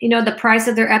 the price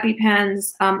of their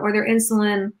EpiPens or their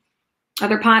insulin or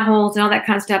their potholes and all that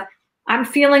kind of stuff, I'm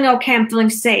feeling okay. I'm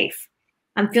feeling safe.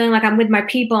 I'm feeling like I'm with my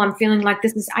people. I'm feeling like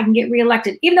I can get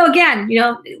reelected. Even though, again,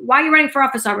 why are you running for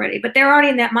office already? But they're already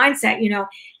in that mindset.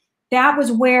 That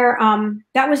was where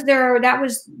that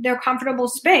was their comfortable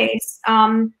space.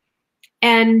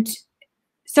 And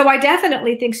so I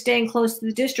definitely think staying close to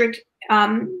the district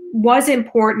was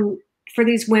important for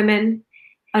these women.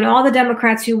 on all the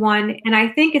Democrats who won. And I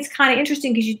think it's kind of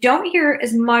interesting because you don't hear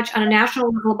as much on a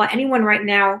national level about anyone right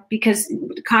now because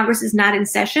Congress is not in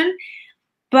session.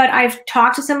 But I've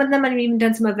talked to some of them and I've even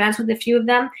done some events with a few of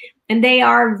them. And they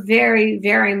are very,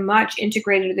 very much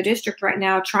integrated to the district right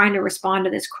now, trying to respond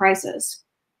to this crisis.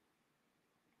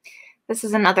 This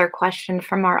is another question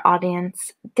from our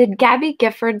audience. Did Gabby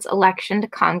Gifford's election to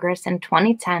Congress in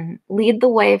 2010 lead the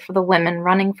way for the women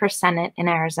running for Senate in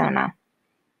Arizona?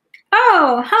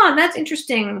 Oh, that's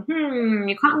interesting.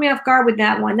 You caught me off guard with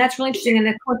that one. That's really interesting. And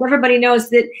of course, everybody knows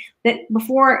that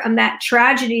before that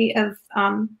tragedy of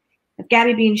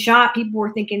Gabby being shot, people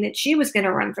were thinking that she was going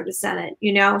to run for the Senate,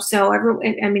 you know, so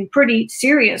I mean, pretty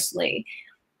seriously.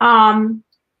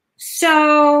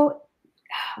 So,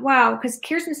 wow, because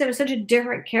Kirsten said it was such a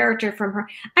different character from her.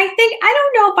 I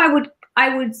don't know if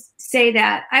I would say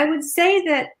that. I would say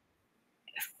that,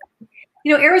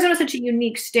 you know, Arizona is such a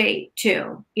unique state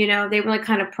too. You know, they really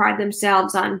kind of pride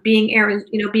themselves on being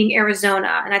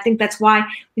Arizona. And I think that's why,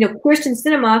 you know, Kirsten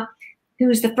Sinema,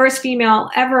 who's the first female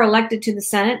ever elected to the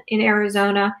Senate in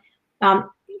Arizona,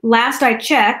 last I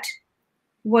checked,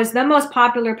 was the most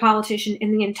popular politician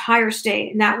in the entire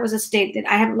state. And that was a state that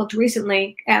I haven't looked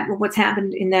recently at what's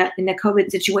happened in the COVID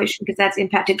situation because that's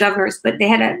impacted governors, but they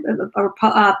had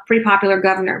a pretty popular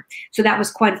governor. So that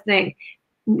was quite a thing.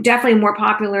 Definitely more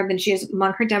popular than she is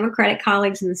among her Democratic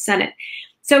colleagues in the Senate.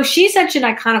 So she's such an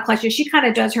iconoclast. She kind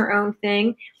of does her own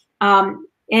thing.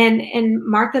 And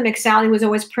Martha McSally was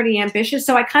always pretty ambitious.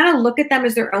 So I kind of look at them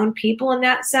as their own people in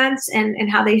that sense and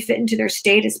how they fit into their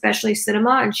state, especially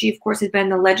Sinema. And she, of course, had been in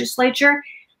the legislature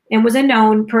and was a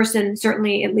known person,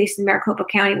 certainly at least in Maricopa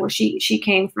County where she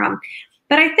came from.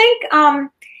 But I think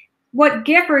what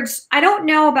Giffords, I don't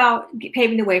know about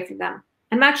paving the way for them.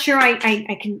 I'm not sure I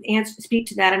can speak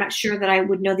to that. I'm not sure that I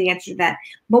would know the answer to that.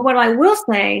 But what I will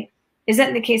say is that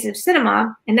in the case of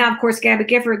Sinema, and now, of course, Gabby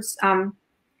Gifford's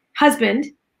husband,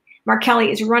 Mark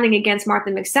Kelly, is running against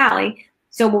Martha McSally.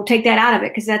 So we'll take that out of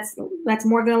it because that's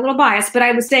more than a little biased. But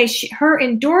I would say her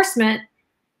endorsement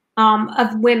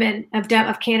of women, of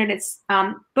candidates,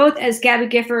 both as Gabby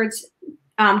Giffords,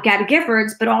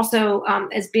 but also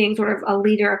as being sort of a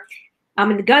leader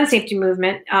in the gun safety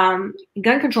movement,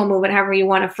 gun control movement, however you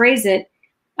want to phrase it,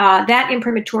 that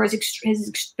imprimatur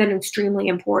has been extremely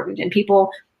important, and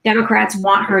Democrats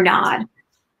want her nod.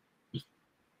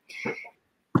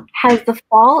 Has the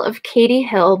fall of Katie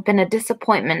Hill been a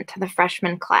disappointment to the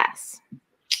freshman class?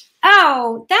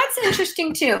 Oh, that's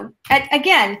interesting too.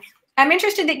 Again, I'm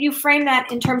interested that you frame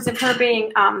that in terms of her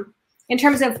being, in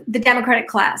terms of the Democratic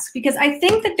class, because I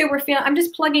think that there were I'm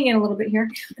just plugging in a little bit here.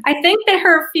 I think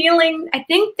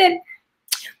that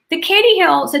the Katie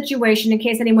Hill situation, in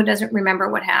case anyone doesn't remember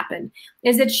what happened,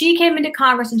 is that she came into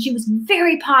Congress and she was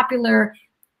very popular.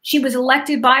 She was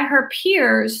elected by her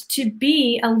peers to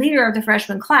be a leader of the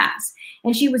freshman class.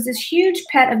 And she was this huge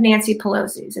pet of Nancy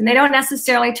Pelosi's. And they don't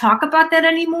necessarily talk about that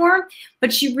anymore,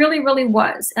 but she really, really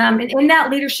was. And in that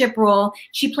leadership role,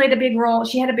 she played a big role.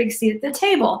 She had a big seat at the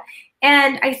table.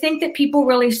 And I think that people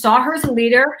really saw her as a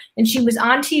leader, and she was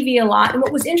on TV a lot. And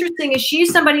what was interesting is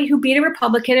she's somebody who beat a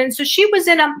Republican. And so she was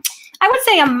in I would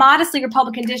say a modestly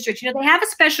Republican district. You know, they have a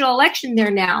special election there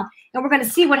now, and we're going to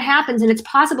see what happens. And it's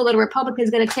possible that a Republican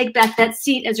is going to take back that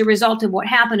seat as a result of what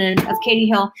happened of Katie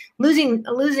Hill losing,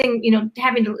 you know,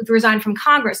 having to resign from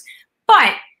Congress.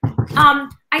 But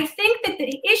I think that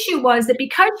the issue was that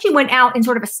because she went out in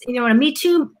sort of a Me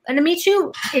Too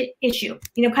issue,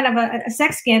 you know, kind of a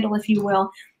sex scandal, if you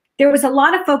will, there was a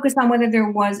lot of focus on whether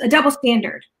there was a double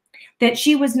standard, that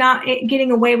she was not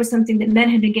getting away with something that men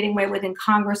had been getting away with in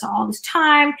Congress all this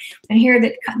time. And here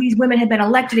that these women had been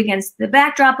elected against the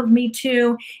backdrop of Me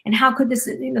Too. And how could this,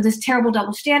 you know, this terrible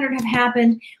double standard have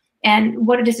happened? And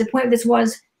what a disappointment this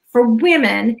was for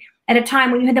women at a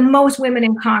time when you had the most women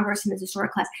in Congress in this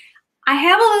historic class. I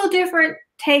have a little different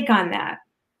take on that,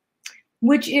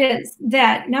 which is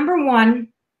that, number one,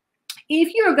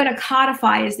 if you were going to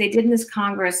codify, as they did in this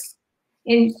Congress,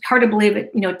 and it's hard to believe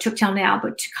it, you know, it took till now,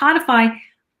 but to codify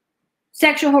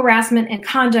sexual harassment and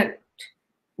conduct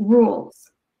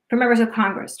rules for members of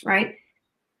Congress, right?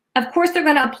 Of course, they're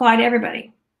going to apply to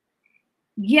everybody.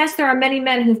 Yes, there are many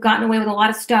men who've gotten away with a lot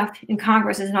of stuff in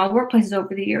Congress and in all workplaces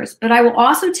over the years. But I will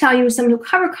also tell you, as someone who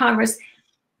covered Congress,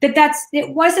 that it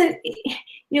wasn't,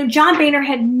 you know, John Boehner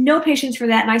had no patience for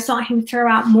that. And I saw him throw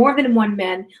out more than one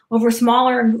man over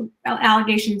smaller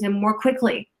allegations and more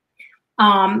quickly.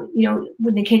 You know,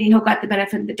 when Katie Hill got the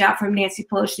benefit of the doubt from Nancy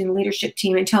Pelosi and the leadership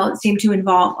team until it seemed to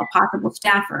involve a possible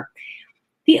staffer.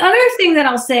 The other thing that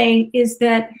I'll say is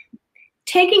that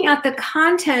taking out the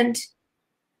content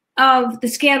of the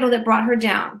scandal that brought her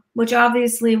down, which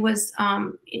obviously was,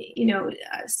 the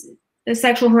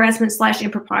sexual harassment /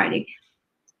 impropriety.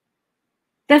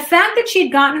 The fact that she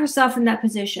had gotten herself in that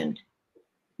position,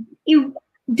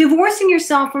 divorcing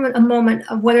yourself from a moment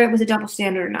of whether it was a double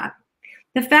standard or not.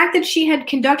 The fact that she had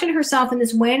conducted herself in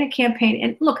this way in a campaign,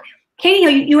 and look, Katie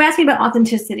Hill, you asked me about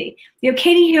authenticity.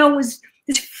 Katie Hill was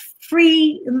this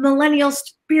free millennial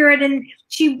spirit, and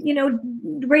she,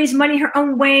 raised money her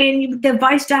own way, and the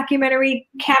Vice documentary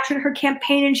captured her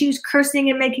campaign, and she was cursing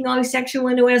and making all these sexual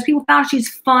innuendos. People found she's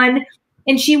fun,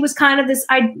 and she was kind of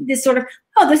this sort of,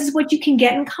 oh, this is what you can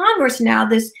get in Congress now,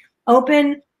 this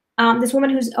open, this woman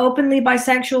who's openly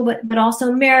bisexual, but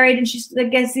also married, and she's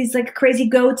against these like crazy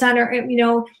goats on her,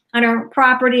 on her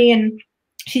property, and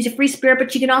she's a free spirit,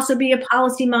 but she can also be a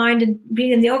policy mind and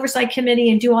be in the oversight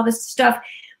committee and do all this stuff.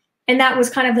 And that was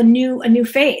kind of a new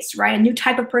face, right? A new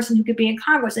type of person who could be in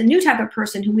Congress, a new type of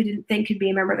person who we didn't think could be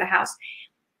a member of the House.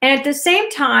 And at the same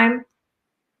time,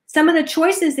 some of the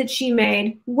choices that she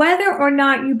made, whether or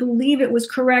not you believe it was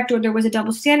correct or there was a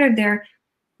double standard there,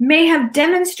 may have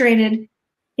demonstrated,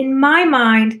 in my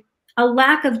mind, a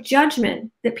lack of judgment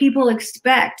that people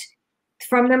expect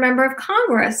from their member of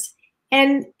Congress,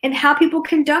 and how people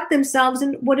conduct themselves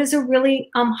in what is a really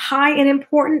high and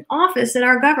important office in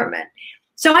our government.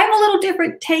 So I have a little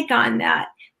different take on that,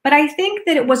 but I think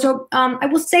that it was, I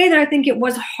will say that I think it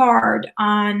was hard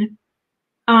on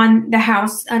the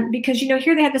House, because,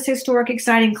 here they had this historic,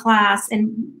 exciting class,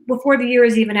 and before the year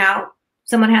is even out,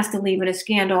 someone has to leave in a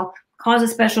scandal, cause a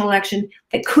special election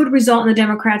that could result in the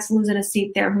Democrats losing a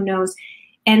seat there, who knows.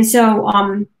 And so,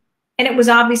 and it was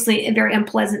obviously a very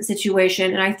unpleasant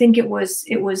situation, and I think it was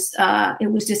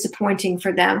disappointing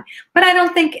for them. But I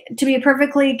don't think, to be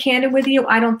perfectly candid with you,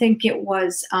 I don't think it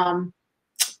was.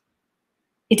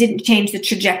 It didn't change the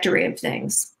trajectory of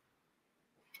things.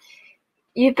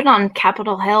 You've been on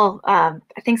Capitol Hill, I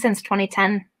think, since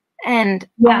 2010, and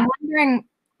yeah. I'm wondering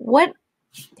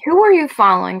who were you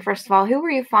following? First of all, who were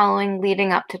you following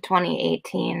leading up to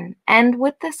 2018? And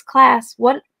with this class,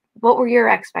 what were your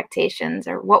expectations,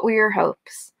 or what were your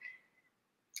hopes?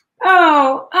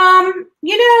 Oh,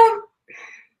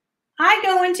 I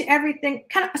go into everything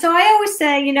so I always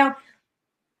say,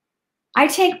 I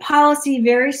take policy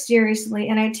very seriously,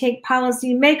 and I take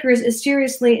policy makers as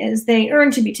seriously as they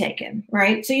earn to be taken,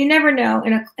 right? So you never know.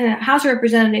 In a House of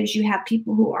Representatives, you have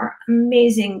people who are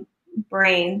amazing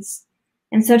brains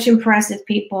and such impressive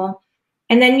people.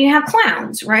 And then you have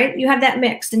clowns, right? You have that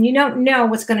mix, and you don't know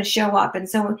what's going to show up. And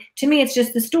so to me, it's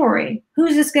just the story.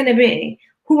 Who's this going to be?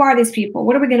 Who are these people?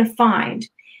 What are we going to find?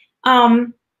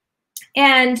 And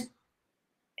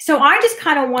so I just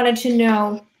kind of wanted to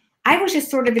know, I was just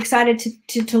sort of excited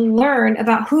to learn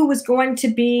about who was going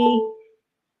to be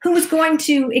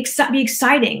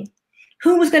exciting,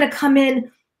 who was going to come in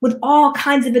with all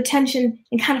kinds of attention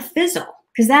and kind of fizzle,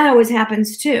 because that always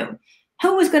happens too.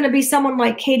 Who was going to be someone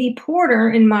like Katie Porter,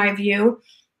 in my view,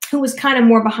 who was kind of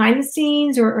more behind the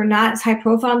scenes or not as high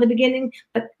profile in the beginning,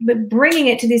 but bringing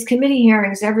it to these committee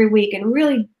hearings every week and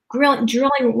really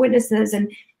drilling witnesses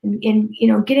and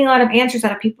getting a lot of answers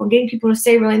out of people and getting people to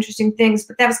say really interesting things.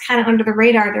 But that was kind of under the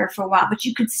radar there for a while. But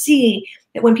you could see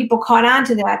that when people caught on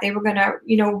to that, they were going to,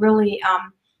 really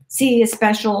see a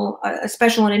special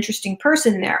and interesting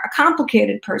person there, a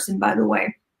complicated person, by the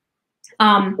way.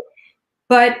 But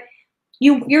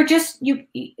for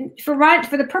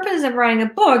the purposes of writing a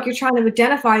book, you're trying to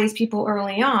identify these people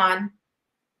early on,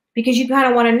 because you kind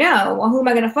of want to know, well, who am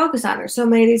I going to focus on? There's so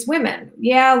many of these women.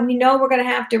 Yeah, we know we're going to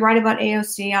have to write about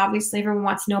AOC. Obviously, everyone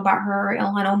wants to know about her.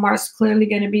 Ilhan Omar's clearly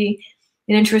going to be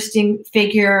an interesting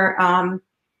figure.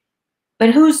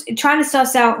 But who's trying to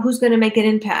suss out who's going to make an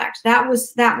impact? That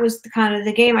was the kind of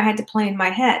the game I had to play in my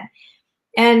head.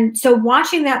 And so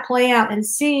watching that play out and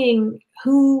seeing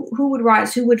who would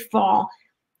rise, who would fall,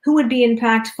 who would be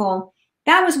impactful,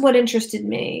 that was what interested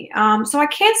me. So I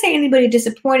can't say anybody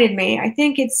disappointed me. I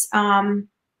think the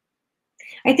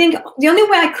only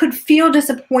way I could feel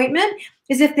disappointment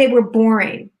is if they were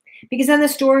boring, because then the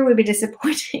story would be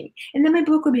disappointing, and then my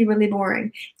book would be really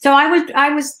boring. So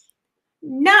I was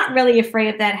not really afraid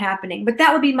of that happening, but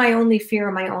that would be my only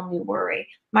fear, my only worry.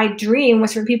 My dream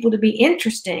was for people to be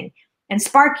interesting and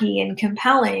sparky and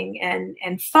compelling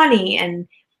and funny and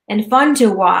fun to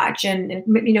watch and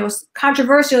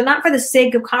controversial, not for the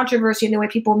sake of controversy in the way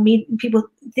people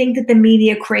think that the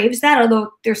media craves that,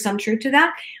 although there's some truth to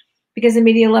that, because the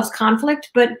media loves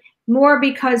conflict, but more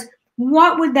because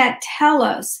what would that tell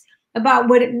us about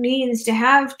what it means to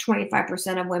have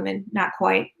 25% of women, not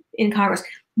quite, in Congress?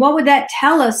 What would that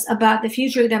tell us about the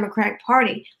future of the Democratic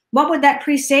Party? What would that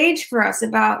presage for us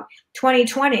about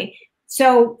 2020?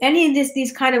 So any of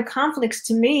these kind of conflicts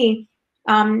to me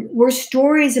were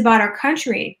stories about our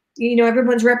country. You know,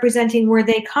 everyone's representing where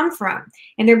they come from,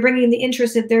 and they're bringing the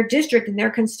interests of their district and their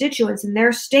constituents and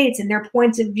their states and their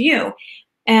points of view.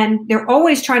 And they're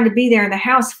always trying to be there in the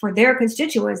House for their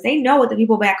constituents. They know what the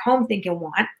people back home think and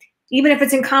want, even if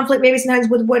it's in conflict maybe sometimes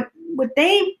with what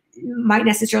they might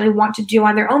necessarily want to do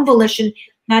on their own volition,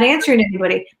 not answering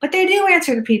anybody. But they do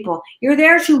answer the people. You're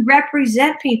there to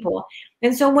represent people.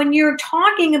 And so when you're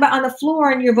talking about on the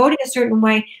floor and you're voting a certain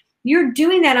way, you're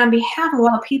doing that on behalf of a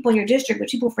lot of people in your district,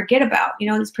 which people forget about. You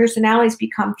know, these personalities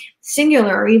become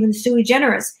singular or even sui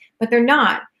generis, but they're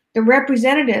not. They're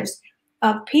representatives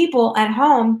of people at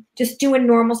home just doing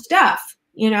normal stuff,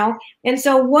 you know? And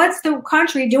so what's the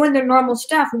country doing their normal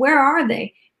stuff? Where are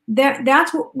they?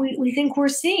 That's what we think we're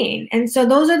seeing. And so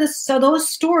those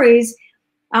stories,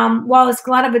 while it's a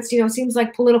lot of it's, you know, seems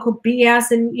like political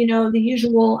BS and, you know, the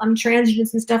usual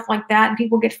transients and stuff like that, and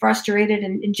people get frustrated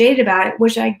and jaded about it,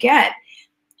 which I get.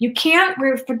 You can't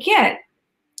forget.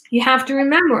 You have to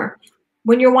remember,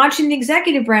 when you're watching the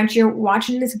executive branch, you're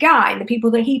watching this guy and the people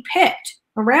that he picked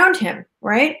around him,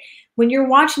 right? When you're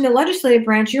watching the legislative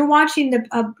branch, you're watching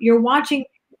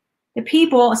the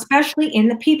people, especially in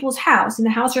the people's house, in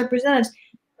the House of Representatives,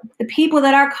 the people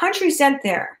that our country sent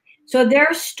there. So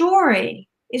their story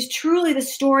is truly the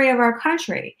story of our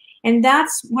country. And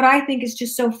that's what I think is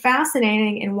just so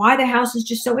fascinating and why the House is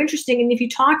just so interesting. And if you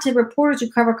talk to reporters who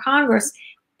cover Congress,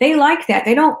 they like that.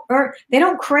 They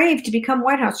don't crave to become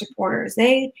White House reporters.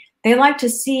 They like to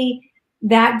see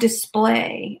that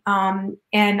display.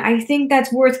 And I think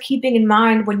that's worth keeping in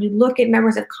mind when you look at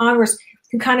members of Congress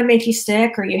who kind of make you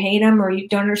sick, or you hate them, or you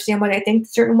don't understand why they think a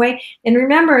certain way. And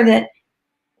remember that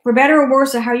for better or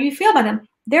worse, or how you feel about them,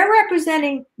 they're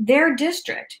representing their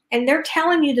district, and they're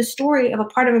telling you the story of a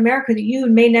part of America that you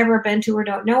may never have been to or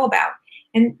don't know about.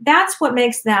 And that's what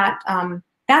makes that,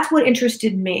 that's what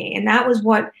interested me. And that was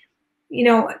what, you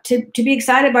know, to be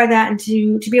excited by that and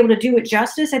to be able to do it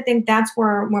justice, I think that's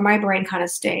where my brain kind of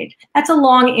stayed. That's a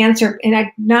long answer, and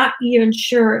I'm not even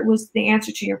sure it was the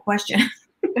answer to your question.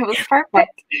 It was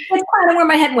perfect. That's kind of where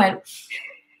my head went.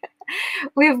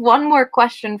 We have one more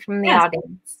question from the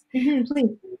audience.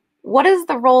 Please. What is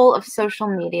the role of social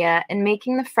media in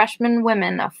making the freshman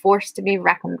women a force to be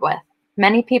reckoned with?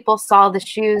 Many people saw the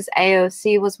shoes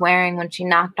AOC was wearing when she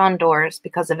knocked on doors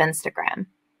because of Instagram.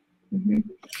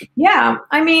 Yeah,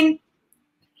 I mean,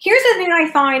 here's the thing I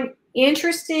find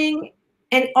interesting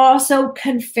and also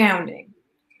confounding.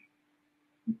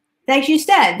 Like you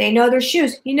said, they know their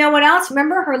shoes. You know what else?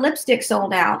 Remember, her lipstick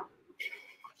sold out.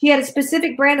 She had a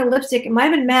specific brand of lipstick. It might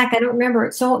have been MAC. I don't remember.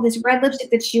 It sold this red lipstick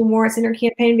that she wore. It's in her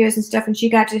campaign videos and stuff. And she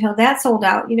got to Hill. That sold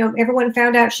out. You know, everyone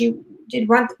found out she did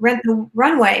rent the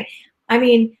runway. I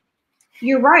mean,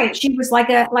 you're right. She was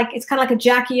it's kind of like a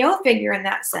Jackie O figure in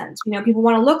that sense. You know, people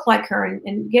want to look like her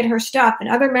and get her stuff. And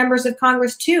other members of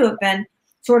Congress too have been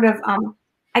sort of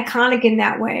iconic in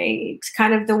that way. It's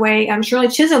kind of the way Shirley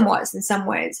Chisholm was in some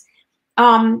ways.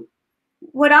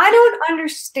 What I don't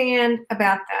understand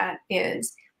about that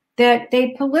is that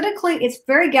they politically, it's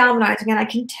very galvanizing. And I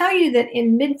can tell you that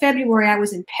in mid-February, I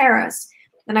was in Paris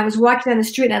and I was walking down the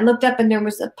street and I looked up and there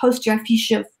was a poster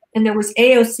affiche and there was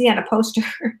AOC on a poster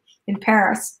in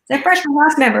Paris. It's a freshman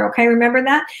class member, okay? Remember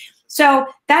that? So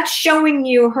that's showing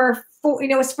you her, you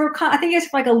know, it's for, I think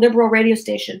it's like a liberal radio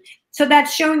station. So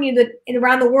that's showing you that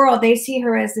around the world, they see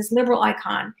her as this liberal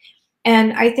icon.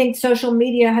 And I think social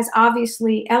media has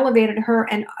obviously elevated her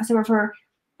and some of her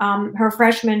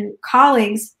freshman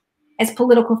colleagues as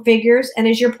political figures. And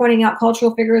as you're pointing out,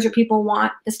 cultural figures, or people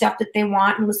want the stuff that they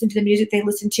want and listen to the music they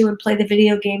listen to and play the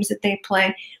video games that they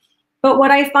play. But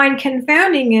what I find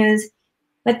confounding is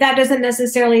that that doesn't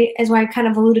necessarily, as I kind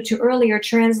of alluded to earlier,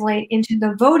 translate into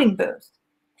the voting booth.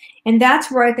 And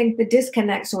that's where I think the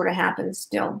disconnect sort of happens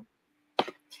still.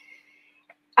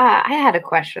 I had a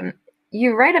question.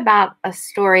 You write about a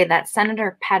story that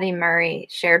Senator Patty Murray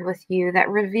shared with you that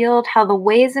revealed how the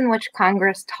ways in which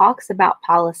Congress talks about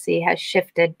policy has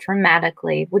shifted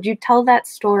dramatically. Would you tell that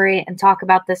story and talk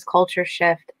about this culture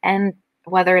shift and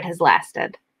whether it has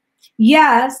lasted?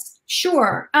 Yes,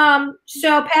 sure.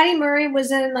 So Patty Murray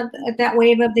was in that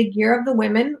wave of the Year of the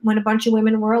Women when a bunch of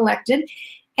women were elected,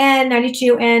 and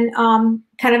 92, and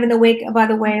kind of in the wake, by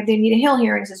the way, of the Anita Hill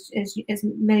hearings, as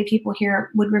many people here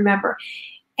would remember.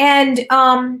 And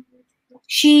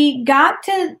she got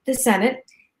to the Senate,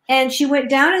 and she went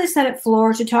down to the Senate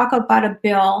floor to talk about a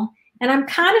bill. And I'm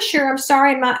kind of sure, I'm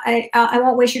sorry, I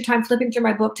won't waste your time flipping through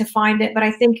my book to find it, but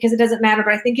I think, because it doesn't matter,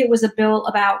 but I think it was a bill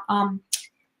about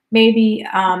maybe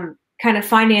kind of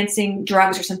financing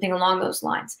drugs or something along those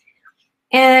lines.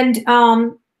 And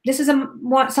this is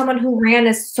someone who ran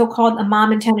as so-called a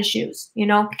mom in tennis shoes, you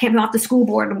know, came off the school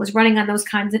board and was running on those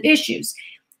kinds of issues,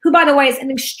 who, by the way, is an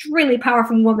extremely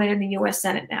powerful woman in the U.S.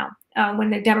 Senate now. When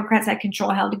the Democrats had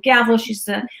control, held a gavel. She's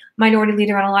the minority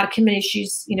leader on a lot of committees.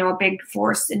 She's, you know, a big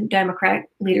force in Democratic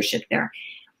leadership there.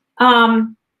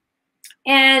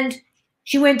 And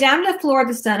she went down to the floor of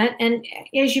the Senate, and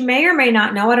as you may or may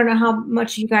not know, I don't know how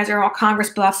much you guys are all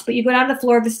Congress buffs, but you go down to the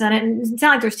floor of the Senate, and it's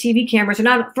not like there's TV cameras. They're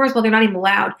not. First of all, they're not even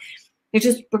allowed. There's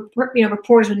just, you know,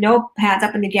 reporters with notepads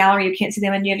up in the gallery. You can't see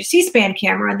them, and you have your C-SPAN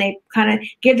camera, and they kind of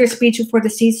give their speech before the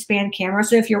C-SPAN camera.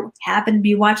 So if you happen to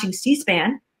be watching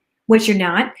C-SPAN, which you're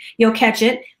not, you'll catch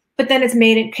it. But then it's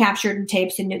made and captured and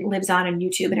tapes, and it lives on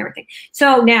YouTube and everything.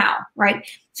 So now, right?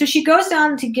 So she goes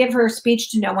down to give her speech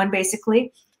to no one,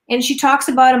 basically. And she talks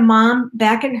about a mom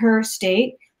back in her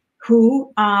state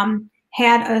who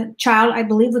had a child, I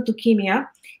believe, with leukemia,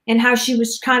 and how she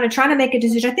was kind of trying to make a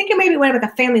decision. I think it maybe went with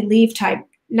a family leave type,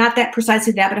 not that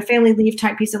precisely that, but a family leave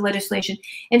type piece of legislation.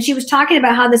 And she was talking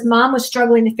about how this mom was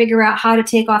struggling to figure out how to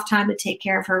take off time to take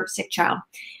care of her sick child.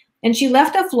 And she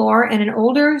left the floor, and an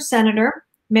older senator,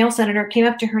 male senator, came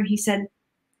up to her and he said,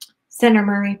 "Senator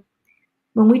Murray,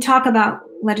 when we talk about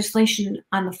legislation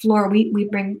on the floor, we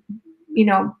bring, you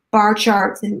know, bar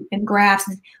charts and graphs,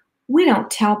 and we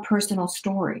don't tell personal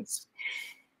stories."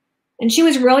 And she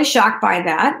was really shocked by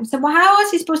that and said, well, how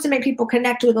is he supposed to make people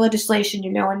connect with legislation,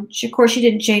 you know? And she, of course, she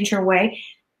didn't change her way.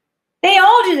 They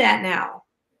all do that now.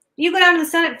 You go down to the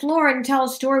Senate floor and tell a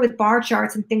story with bar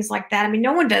charts and things like that. I mean,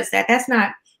 no one does that. That's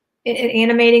not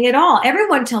animating at all.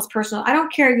 Everyone tells personal. I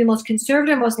don't care if you're the most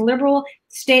conservative, most liberal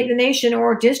state in the nation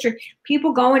or district.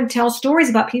 People go and tell stories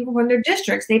about people from their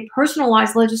districts. They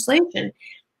personalize legislation.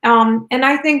 And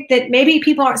I think that maybe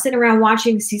people aren't sitting around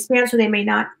watching C-SPAN, so they may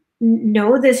not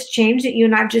know this change that you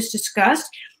and I've just discussed.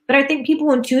 But I think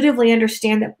people intuitively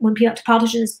understand that when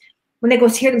politicians, when they go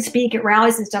hear them speak at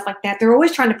rallies and stuff like that, they're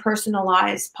always trying to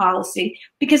personalize policy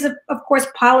because, of course,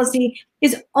 policy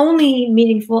is only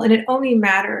meaningful and it only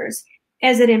matters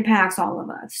as it impacts all of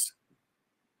us.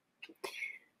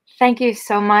 Thank you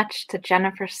so much to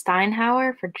Jennifer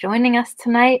Steinhauer for joining us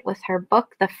tonight with her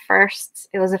book, The Firsts.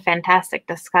 It was a fantastic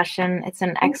discussion. It's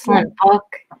an excellent book.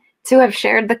 To have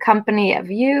shared the company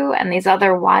of you and these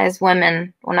other wise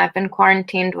women when I've been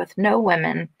quarantined with no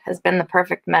women has been the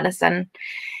perfect medicine.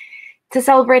 To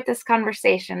celebrate this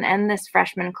conversation and this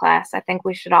freshman class, I think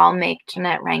we should all make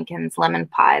Jeanette Rankin's lemon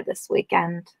pie this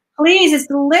weekend. Please, it's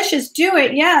delicious. Do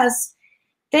it, yes.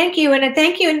 Thank you, and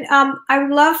thank you. And I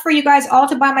would love for you guys all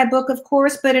to buy my book, of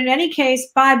course, but in any case,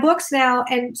 buy books now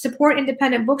and support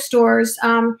independent bookstores.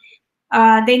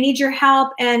 They need your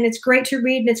help, and it's great to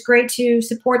read, and it's great to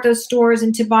support those stores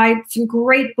and to buy some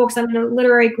great books. I'm in a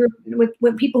literary group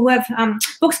with people who have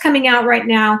books coming out right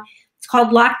now. It's called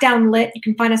Lockdown Lit. You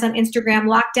can find us on Instagram,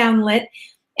 Lockdown Lit.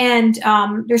 And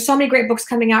there's so many great books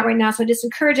coming out right now. So I just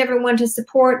encourage everyone to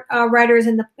support writers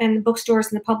and the bookstores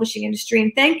and the publishing industry.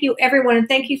 And thank you, everyone. And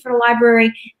thank you for the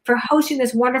library for hosting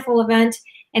this wonderful event.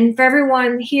 And for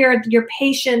everyone here, your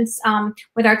patience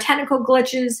with our technical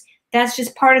glitches. That's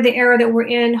just part of the era that we're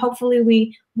in. Hopefully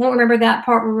we won't remember that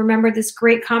part. We'll remember this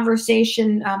great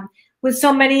conversation with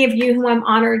so many of you who I'm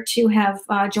honored to have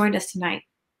joined us tonight.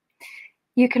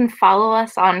 You can follow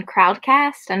us on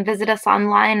Crowdcast and visit us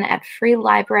online at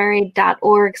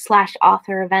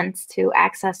freelibrary.org/author events to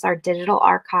access our digital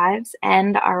archives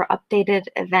and our updated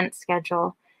event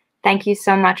schedule. Thank you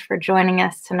so much for joining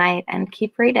us tonight, and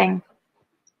keep reading.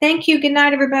 Thank you. Good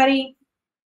night, everybody.